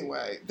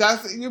 Anyway,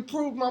 you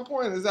proved my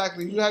point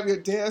exactly. You have your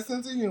dead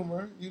sense of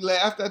humor. You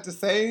laughed at the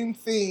same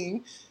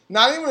thing,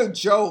 not even a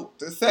joke.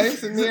 The same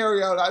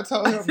scenario that I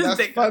told him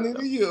that's funny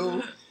to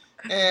you,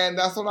 and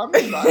that's what I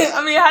mean by that.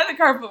 I mean, how did the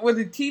car was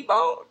it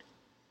T-boned?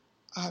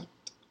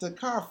 The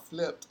car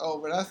flipped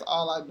over. That's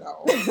all I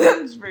know.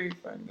 That's pretty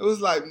funny. It was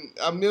like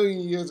a million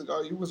years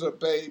ago. You was a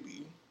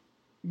baby.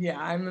 Yeah,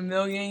 I'm a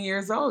million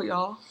years old,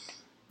 y'all.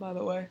 By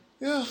the way.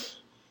 Yeah.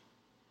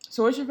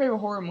 So, what's your favorite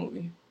horror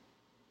movie?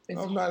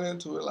 I'm not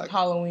into it. Like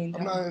Halloween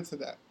time. I'm not into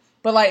that.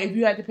 But like, if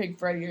you had to pick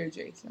Freddy or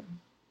Jason,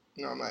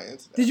 no, I'm not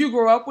into that. Did you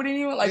grow up with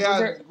anyone? Like, yeah,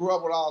 I grew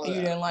up with all of that.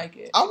 You didn't like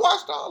it. I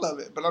watched all of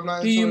it, but I'm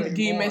not into it anymore.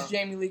 Do you miss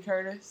Jamie Lee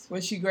Curtis?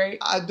 Was she great?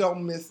 I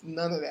don't miss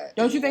none of that.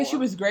 Don't you think she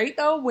was great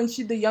though when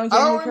the young Jamie Lee Curtis?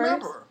 I don't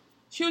remember.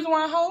 She was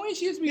one on Halloween.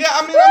 She used to be. Yeah,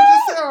 I mean, I'm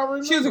just saying. I don't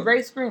remember. She was a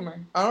great screamer.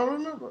 I don't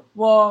remember.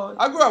 Well,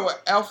 I grew up with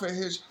Alfred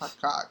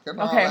Hitchcock. And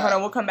okay, hold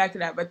on. We'll come back to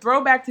that. But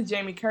throwback to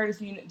Jamie Curtis.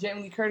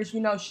 Jamie Lee Curtis.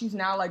 She's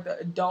now like the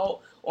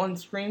adult on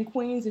Scream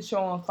Queens, the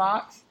show on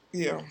Fox.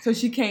 Yeah. So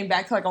she came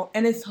back to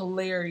and it's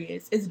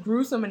hilarious. It's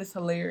gruesome and it's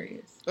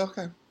hilarious.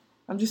 Okay.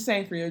 I'm just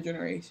saying for your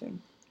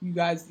generation, you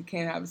guys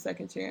can't have a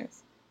second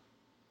chance.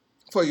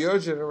 For your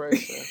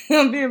generation.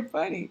 I'm being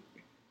funny.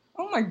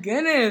 Oh my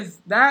goodness.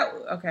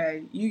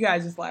 Okay, you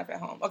guys just laugh at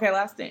home. Okay,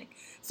 last thing.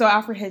 So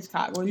Alfred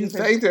Hitchcock. You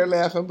think they're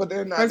laughing, but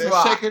they're not. They're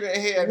shaking their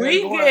head.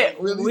 We get great.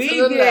 Really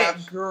to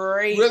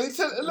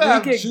the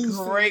left. We get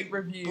great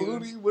reviews.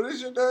 Booty. What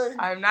is your name?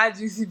 I'm not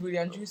Juicy Booty.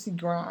 I'm Juicy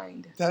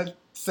Grind. That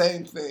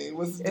same thing.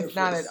 What's the difference? It's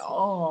not at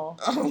all.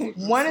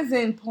 One is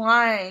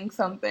implying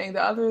something.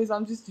 The other is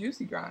I'm just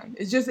Juicy Grind.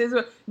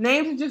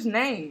 Names are just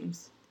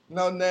names.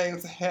 No,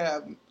 names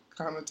have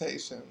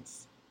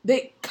connotations.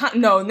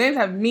 Names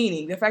have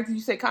meaning. The fact that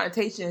you say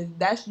connotation,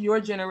 that's your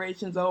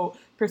generation's old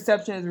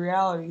perception of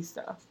reality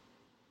stuff.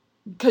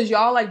 Because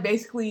y'all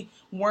basically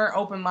weren't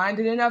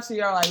open-minded enough, so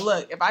y'all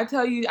look, if I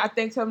tell you I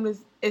think something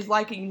is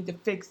like it, you need to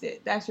fix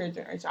it. That's your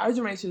generation. Our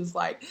generation is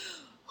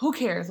who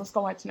cares? Let's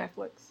go watch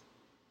Netflix.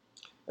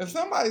 If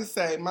somebody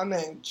say my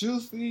name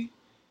Juicy,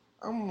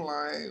 I'm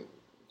like,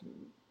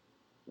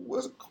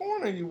 what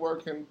corner you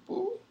working,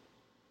 boo?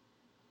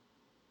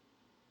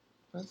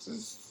 That's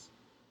just...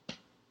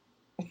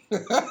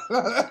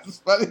 That's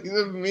funny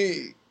to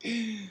me.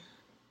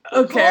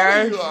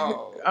 Okay.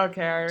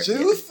 Okay.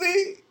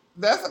 Juicy?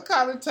 That's a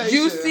connotation.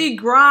 Juicy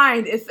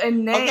Grind. It's a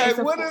name.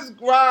 Okay, what is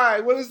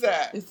grind? What is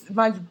that?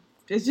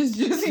 It's just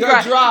Juicy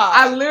Grind. Dry.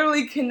 I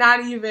literally cannot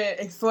even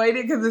explain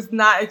it because it's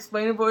not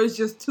explainable. It's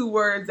just two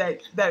words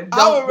that don't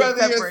I would rather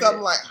get hear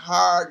something like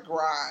hard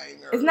grind.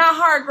 It's not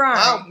hard grind.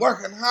 I'm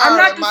working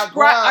hard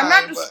I'm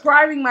not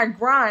describing my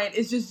grind.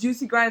 It's just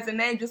Juicy Grind is the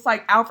name, just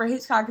like Alfred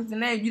Hitchcock is the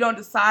name. You don't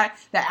decide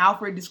that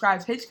Alfred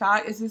describes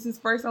Hitchcock. It's just his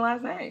first and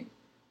last name.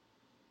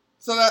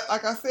 So that,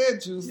 like I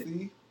said,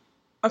 Juicy.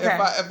 Okay.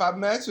 If I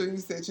met you and you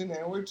said your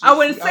name was Juicy, I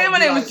wouldn't say my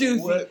name was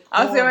Juicy.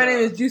 I would say my name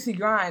is Juicy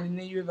Grind, and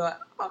then you would be like,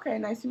 okay,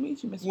 nice to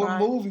meet you, Miss Grind.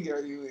 What movie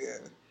are you in?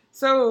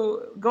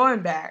 So,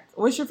 going back,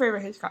 what's your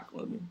favorite Hitchcock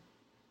movie?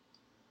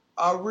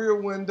 Rear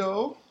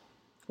Window.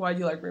 Why do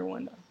you like Rear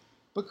Window?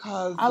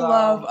 Because I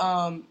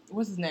love,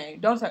 what's his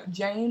name? Don't say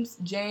James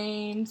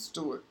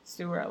Stewart.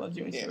 I love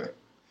Jimmy Stewart.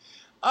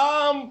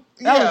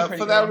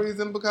 For that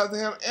reason, because of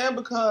him, and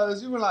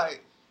because you were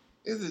like,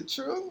 is it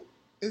true?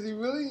 Is he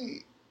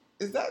really...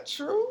 Is that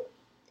true?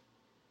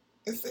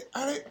 Did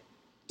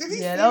he see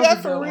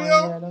that for real?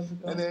 Yeah, that was a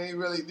good one. And then he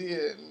really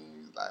did. And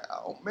he's like,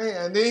 oh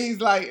man. And then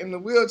he's in the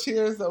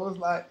wheelchair, so it's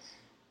like,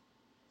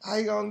 how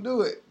you gonna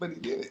do it? But he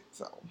did it,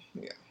 so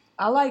yeah.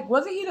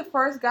 Wasn't he the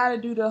first guy to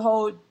do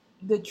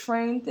the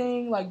train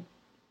thing?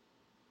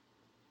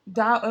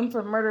 Dial in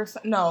for murder?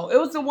 No, it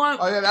was the one.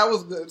 Oh yeah, that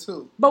was good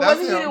too. But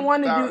wasn't he the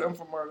one to Dial in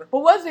for murder? But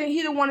wasn't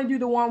he the one to do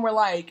the one where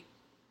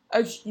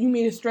you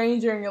meet a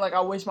stranger and you're like,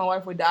 I wish my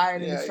wife would die,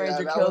 and then the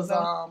stranger kills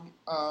them?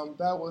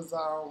 That was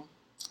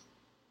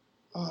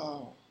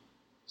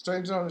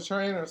Stranger on the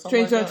Train or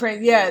something. Stranger on the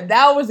Train, yeah,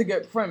 that was a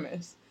good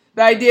premise.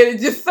 The idea that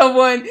just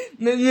someone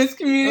miscommunicates.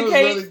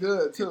 It was really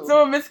good too.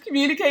 Someone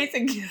miscommunicates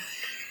and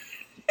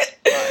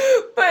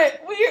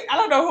But I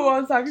don't know who I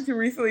was talking to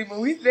recently, but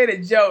we made a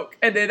joke,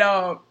 and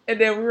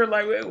then we were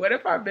like, wait, what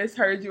if I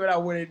misheard you and I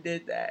would have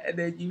did that, and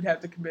then you'd have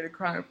to commit a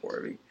crime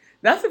for me?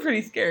 That's a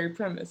pretty scary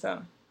premise,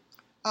 huh?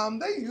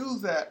 They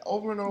use that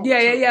over and over.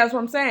 Yeah, that's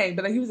what I'm saying.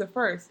 But he was the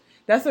first.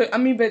 But think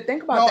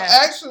about that.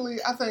 No, actually,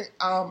 I think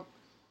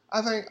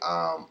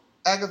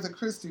Agatha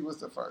Christie was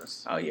the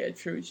first. Oh yeah,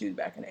 true. She was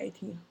back in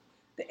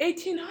the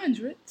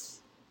 1800s.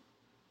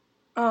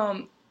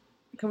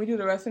 Can we do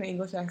the rest in the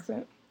English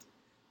accent?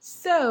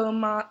 So,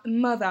 my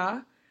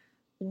mother,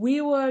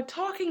 we were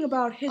talking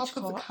about Hitchcock.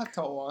 I'll put the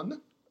cato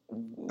on.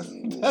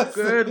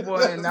 Good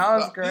one. That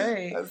was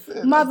great.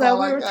 Mother,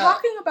 we were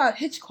talking about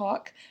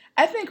Hitchcock.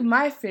 I think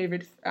my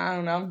favorite... I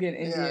don't know. I'm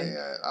getting Indian.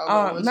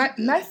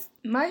 Yeah.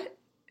 My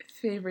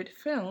favorite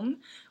film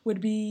would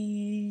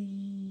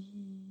be...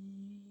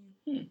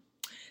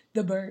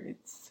 The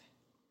Birds.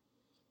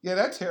 Yeah,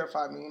 that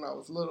terrified me when I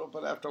was little,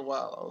 but after a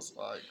while, I was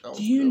like,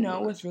 Do you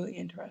know what's really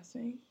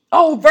interesting?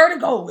 Oh,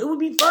 Vertigo. It would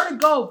be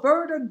Vertigo.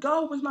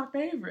 Vertigo was my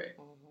favorite.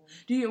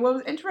 Mm-hmm. What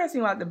was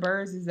interesting about the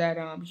birds is that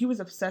he was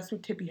obsessed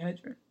with Tippi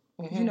Hedren.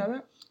 Did you know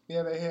that?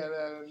 Yeah, they had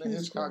that in the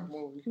Hitchcock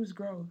movie. He was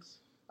gross.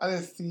 I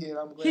didn't see it.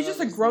 I'm glad. He's just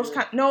a gross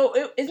kind. No,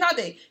 it's not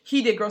that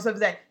he did gross. It was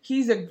that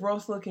he's a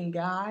gross looking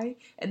guy,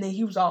 and then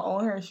he was all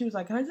on her, and she was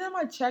like, "Can I just have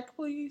my check,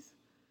 please?"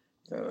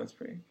 So it was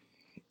pretty.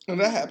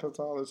 And that happens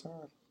all the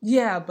time.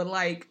 Yeah, but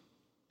like,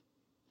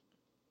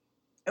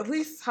 at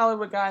least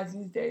Hollywood guys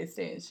these days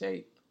stay in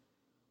shape.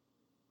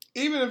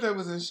 Even if it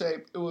was in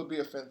shape, it would be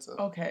offensive.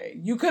 Okay,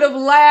 you could have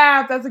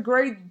laughed. That's a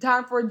great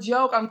time for a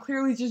joke. I'm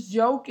clearly just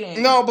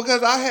joking. No,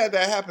 because I had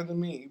that happen to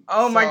me.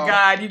 Oh my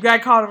God, you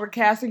got caught on a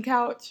casting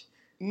couch?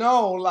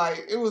 No,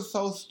 like, it was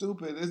so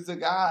stupid. It's the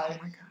guy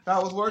that I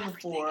was working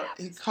for.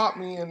 He caught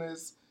me in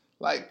this,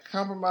 like,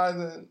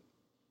 compromising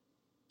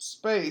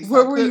space.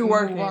 Where were you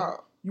working?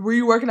 Were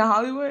you working at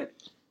Hollywood?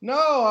 No,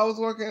 I was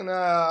working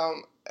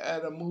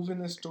at a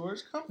moving and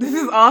storage company.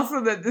 This is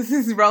awesome that this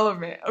is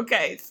relevant.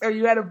 Okay, so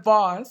you had a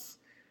boss.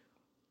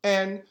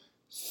 And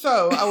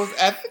so I was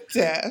at the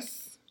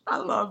desk. I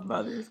love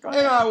mothers.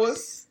 And I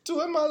was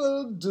doing my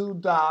little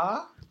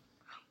doodah.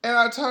 And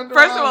I turned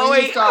around. First of all,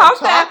 wait, how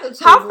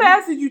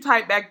fast did you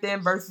type back then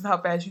versus how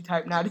fast you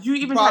type now? Did you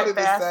even type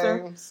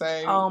faster?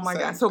 Same. Oh my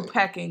God. So thing.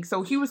 Pecking.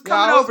 So he was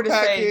coming over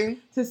to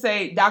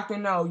say, Dr.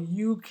 No,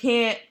 you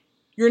can't,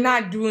 you're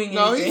not doing anything.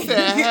 No, he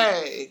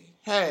said,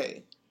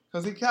 hey.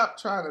 Because he kept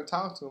trying to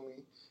talk to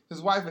me.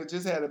 His wife had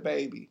just had a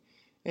baby.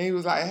 And he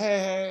was like,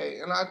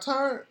 hey. And I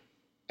turned,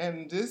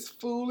 and this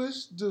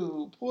foolish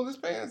dude pulled his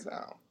pants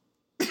down.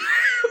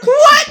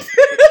 What?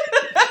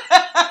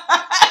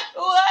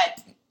 What?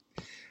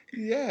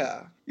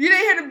 Yeah. You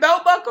didn't hear the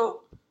belt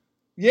buckle?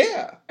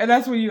 Yeah. And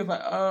that's when you was like,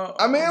 oh.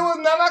 I mean, it was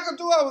nothing I could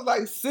do. I was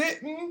like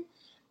sitting,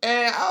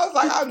 and I was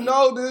like, I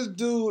know this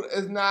dude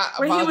is not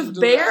Wait, about he was to do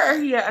bare that.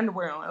 or he had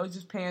underwear on? It was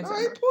just pants No,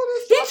 on. he pulled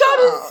his He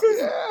showed his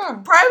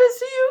privates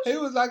to you? He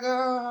was like,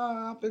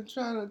 I've been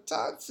trying to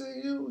talk to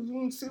you. You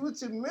can see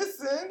what you're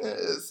missing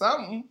or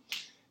something.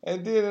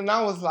 And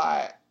I was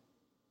like,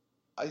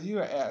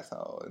 you're an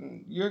asshole,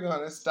 and you're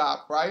going to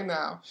stop right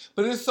now.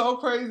 But it's so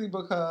crazy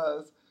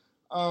because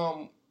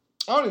I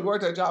only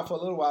worked that job for a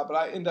little while, but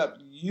I ended up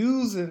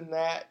using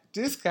that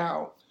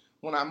discount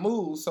when I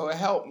moved, so it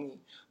helped me.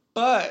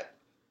 But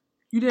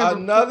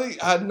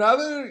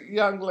another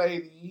young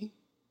lady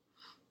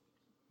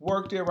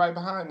worked there right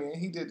behind me, and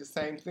he did the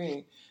same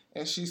thing,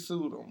 and she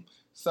sued him.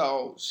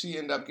 So she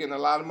ended up getting a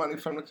lot of money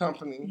from the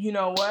company. You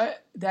know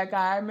what? That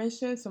guy I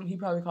mentioned, he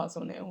probably called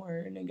someone that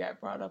word and then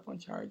got brought up on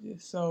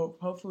charges. So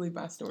hopefully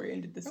my story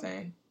ended the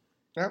same.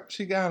 Yep,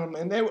 she got him,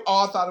 and they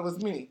all thought it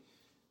was me.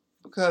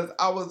 Because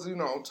I was,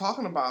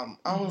 talking about him.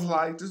 I was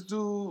like, this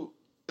dude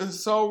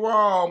is so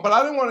wrong. But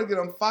I didn't want to get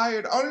him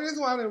fired. The only reason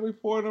why I didn't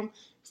report him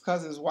is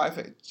because his wife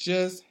had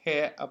just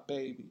had a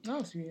baby.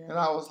 Oh, yeah. And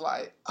I was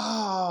like,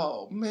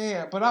 oh,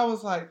 man. But I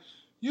was like,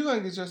 you're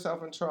going to get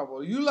yourself in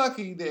trouble. You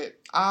lucky that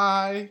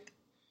that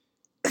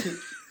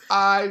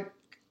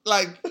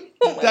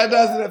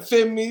doesn't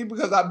offend me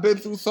because I've been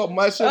through so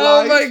much in life.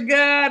 Oh, my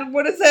God.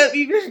 What does that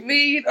even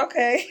mean?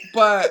 Okay.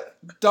 But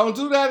don't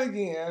do that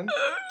again.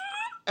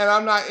 And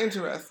I'm not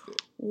interested.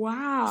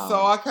 Wow.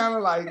 So I kind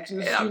of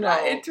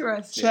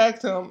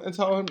checked him and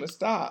told him to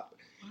stop.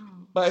 Wow.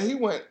 But he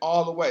went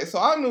all the way. So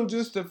I knew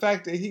just the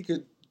fact that he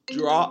could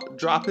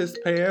drop his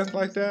pants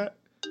like that.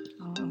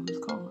 Oh, who's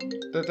calling me?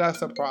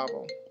 That's a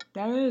problem.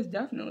 That is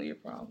definitely a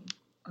problem.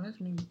 Oh, that's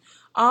me.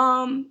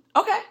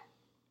 Okay.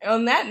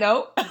 On that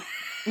note.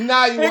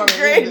 Now you want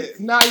to end it.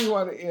 Now you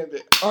want to end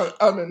it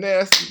on a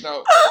nasty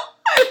note.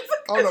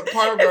 On a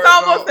pervert It's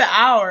almost an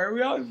hour.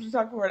 We always been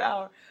talking for an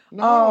hour.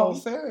 No,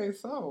 say it ain't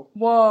so.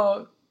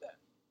 Well,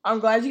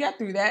 I'm glad you got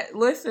through that.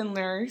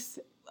 Listeners.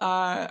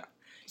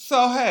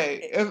 So,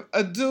 hey, if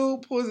a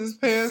dude pulls his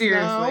pants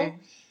down,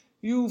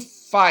 you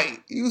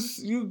fight. You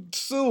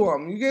sue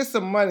him. You get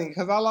some money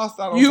because I lost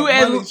out on some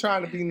money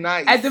trying to be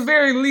nice. At the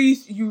very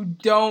least, you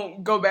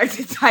don't go back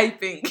to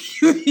typing.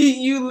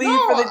 you leave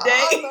for the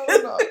day.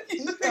 No.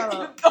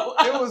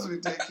 It was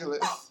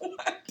ridiculous.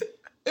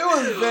 It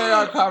was very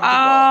uncomfortable.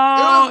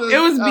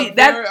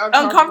 That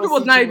uncomfortable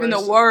is not even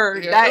the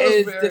word. Yeah, that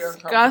is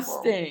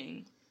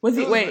disgusting.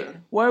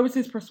 What was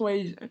his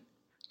persuasion?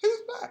 He was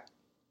black.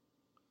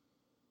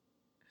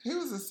 He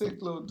was a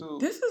sick little dude.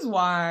 This is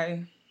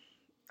why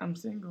I'm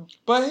single.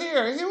 But and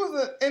then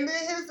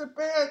here's the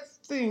bad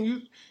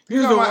thing.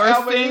 Here's the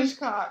worst thing.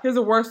 Here's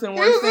the worst and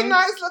worst thing. He was a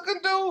nice looking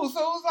dude, so it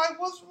was like,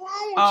 what's wrong with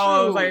you?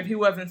 Oh, it was like if he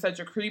wasn't such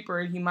a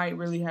creeper, he might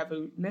really have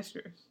a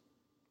mistress.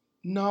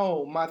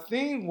 No, my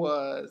thing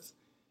was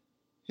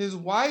his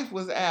wife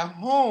was at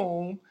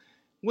home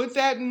with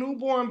that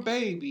newborn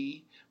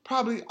baby,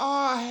 probably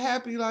all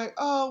happy, like,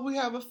 oh, we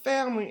have a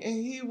family. And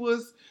he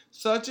was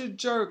such a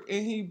jerk,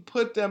 and he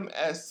put them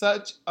at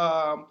such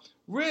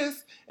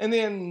risk. And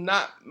then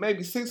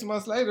maybe 6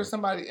 months later,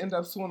 somebody ended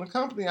up suing the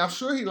company. I'm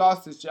sure he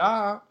lost his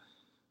job.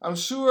 I'm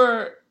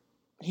sure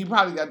he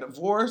probably got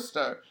divorced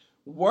or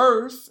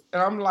worse.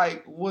 And I'm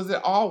like, was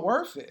it all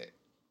worth it?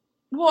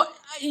 Well,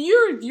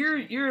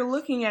 you're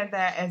looking at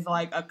that as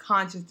like a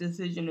conscious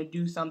decision to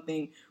do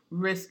something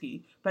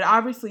risky, but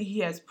obviously he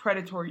has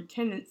predatory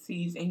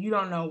tendencies, and you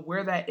don't know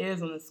where that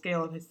is on the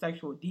scale of his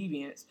sexual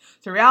deviance.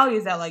 So the reality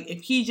is that like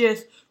if he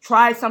just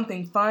tried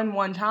something fun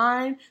one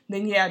time,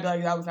 then yeah, I'd be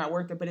like that was not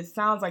worth it. But it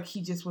sounds like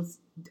he just was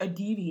a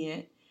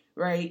deviant,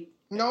 right?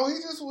 No, he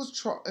just was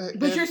trying.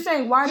 But you're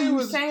saying why are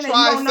you saying that you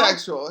don't know?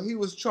 Trisexual. He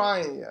was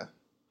trying you.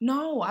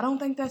 No, I don't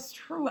think that's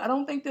true. I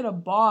don't think that a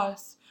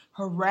boss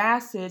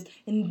harasses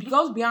and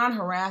goes beyond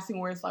harassing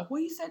where it's like,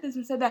 well, he said this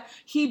and said that.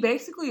 He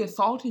basically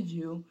assaulted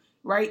you,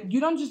 right? You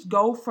don't just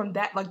go from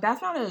that. Like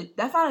that's not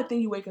a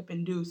thing you wake up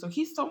and do. So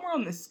he's somewhere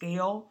on the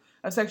scale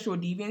of sexual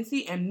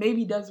deviancy, and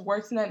maybe does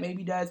worse than that,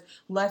 maybe does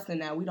less than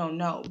that. We don't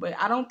know, but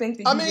I don't think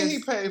that.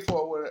 He paid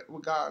for it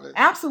regardless.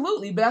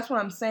 Absolutely, but that's what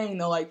I'm saying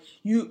though. Like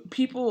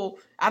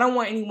I don't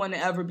want anyone to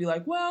ever be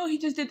like, well, he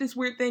just did this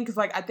weird thing, because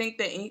like I think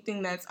that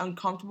anything that's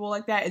uncomfortable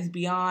like that is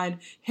beyond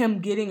him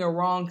getting a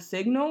wrong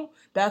signal.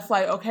 That's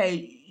like,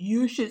 okay,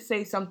 you should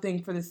say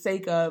something for the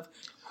sake of.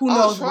 Who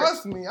knows?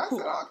 Trust me, I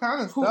said all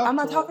kind of stuff. I'm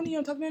not talking to you.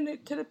 I'm talking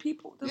to the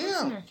people, the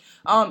listeners.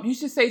 You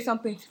should say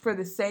something for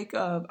the sake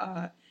of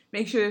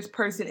make sure this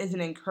person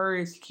isn't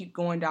encouraged to keep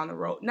going down the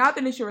road. Not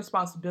that it's your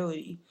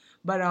responsibility,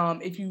 but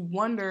if you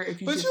wonder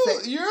if you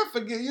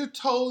you're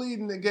totally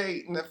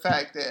negating the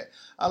fact that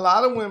a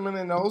lot of women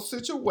in those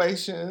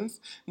situations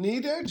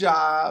need their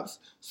jobs.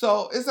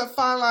 So it's a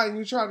fine line.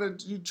 You try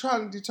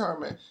to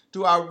determine: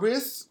 do I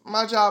risk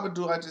my job or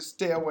do I just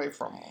stay away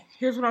from them?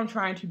 Here's what I'm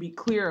trying to be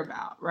clear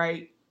about.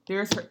 Right?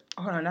 Hold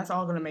on. That's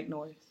all gonna make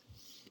noise.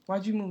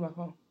 Why'd you move my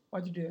phone?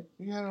 Why'd you do it?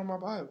 You had it on my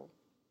Bible.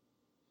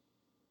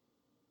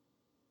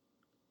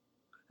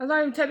 That's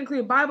not even technically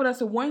a Bible.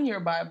 That's a 1-year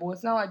Bible.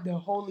 It's not like the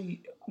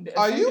holy.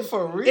 Are you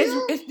for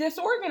real? It's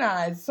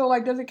disorganized. So,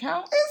 like, does it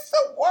count? It's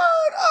the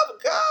word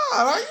of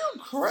God. Are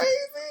you crazy?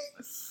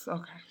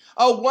 Okay.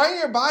 A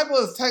 1-year Bible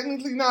is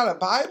technically not a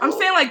Bible? I'm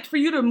saying, like, for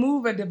you to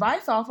move a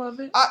device off of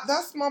it.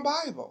 That's my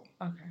Bible.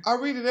 Okay. I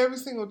read it every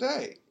single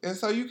day. And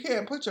so you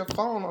can't put your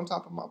phone on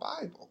top of my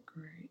Bible.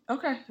 Great.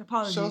 Okay.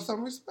 Apologies. Show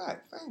some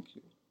respect. Thank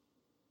you.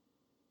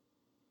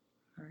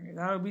 All right,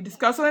 that will be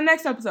discussed on the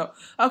next episode.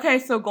 Okay,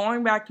 so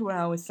going back to what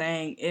I was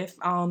saying, if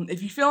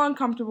you feel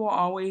uncomfortable,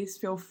 always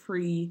feel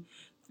free.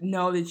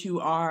 Know that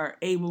you are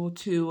able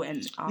to,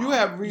 and you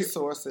have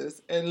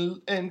resources,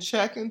 and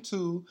check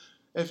into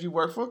if you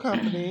work for a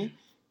company,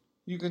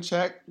 you can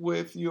check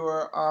with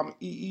your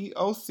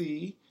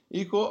EEOC,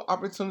 Equal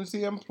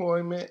Opportunity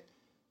Employment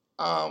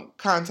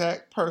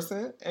contact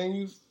person, and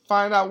you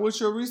find out what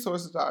your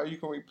resources are. You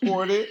can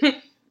report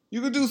it. You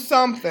could do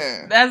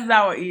something. That's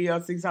not what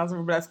EEOC sounds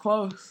like, but that's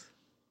close.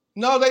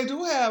 No, they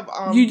do have.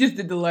 You just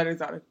did the letters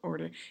out of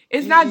order.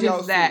 It's not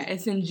just that.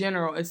 It's in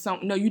general. It's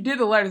no. You did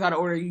the letters out of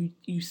order.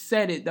 You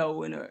said it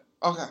though in a.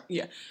 Okay.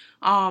 Yeah.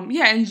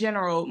 Yeah. In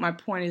general, my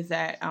point is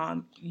that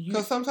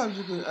because sometimes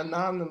you can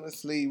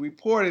anonymously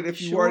report it if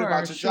you worry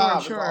about your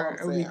job. Sure.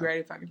 It would be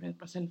great if I could finish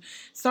my sentence.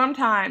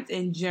 Sometimes,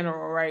 in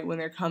general, right, when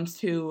there comes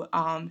to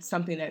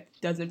something that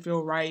doesn't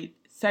feel right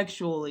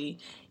sexually,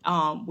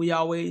 we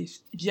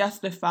always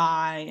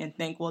justify and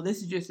think, well,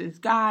 this is just this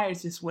guy,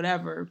 it's just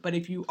whatever. But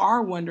if you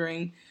are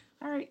wondering,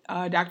 all right,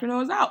 Dr.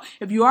 Noah's out.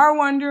 If you are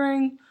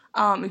wondering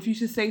if you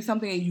should say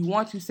something and you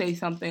want to say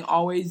something,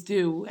 always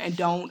do. And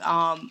don't,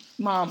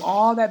 Mom,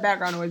 all that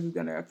background noise is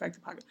going to affect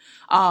the pocket.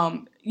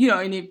 And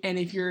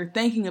if you're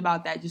thinking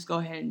about that, just go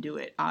ahead and do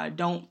it.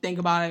 Don't think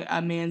about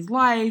a man's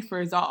life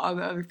or his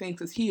other things,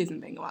 because he isn't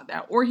thinking about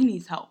that or he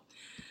needs help.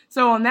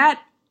 So on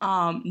that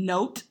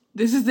note,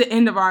 this is the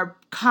end of our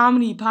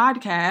comedy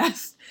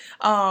podcast.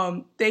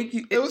 Thank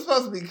you. It was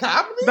supposed to be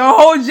comedy? The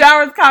whole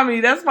genre is comedy.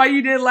 That's why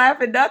you didn't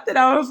laugh at nothing.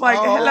 I was like,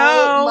 hello.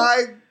 Oh,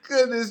 my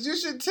goodness. You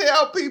should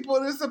tell people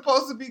it's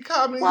supposed to be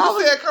comedy.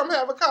 You said come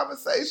have a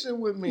conversation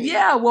with me.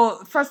 Yeah,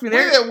 well, trust me.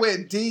 We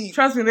went deep.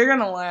 Trust me, they're going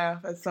to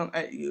laugh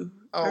at you.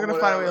 They're going to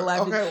find a way to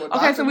laugh at you.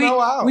 Okay,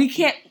 so we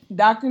can't.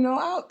 Dr. No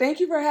out.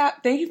 Thank you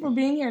for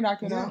being here,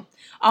 Dr. No.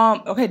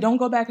 Okay, don't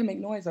go back and make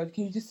noise, though.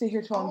 Can you just sit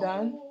here till I'm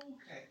done?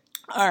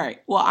 All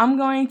right. Well, I'm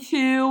going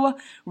to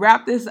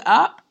wrap this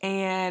up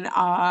and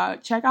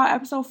check out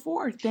episode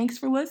 4. Thanks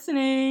for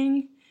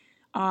listening.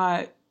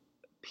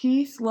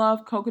 Peace,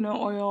 love, coconut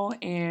oil,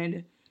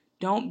 and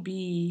don't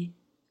be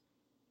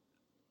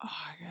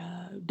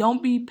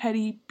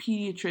petty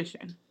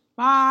pediatrician.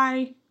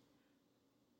 Bye.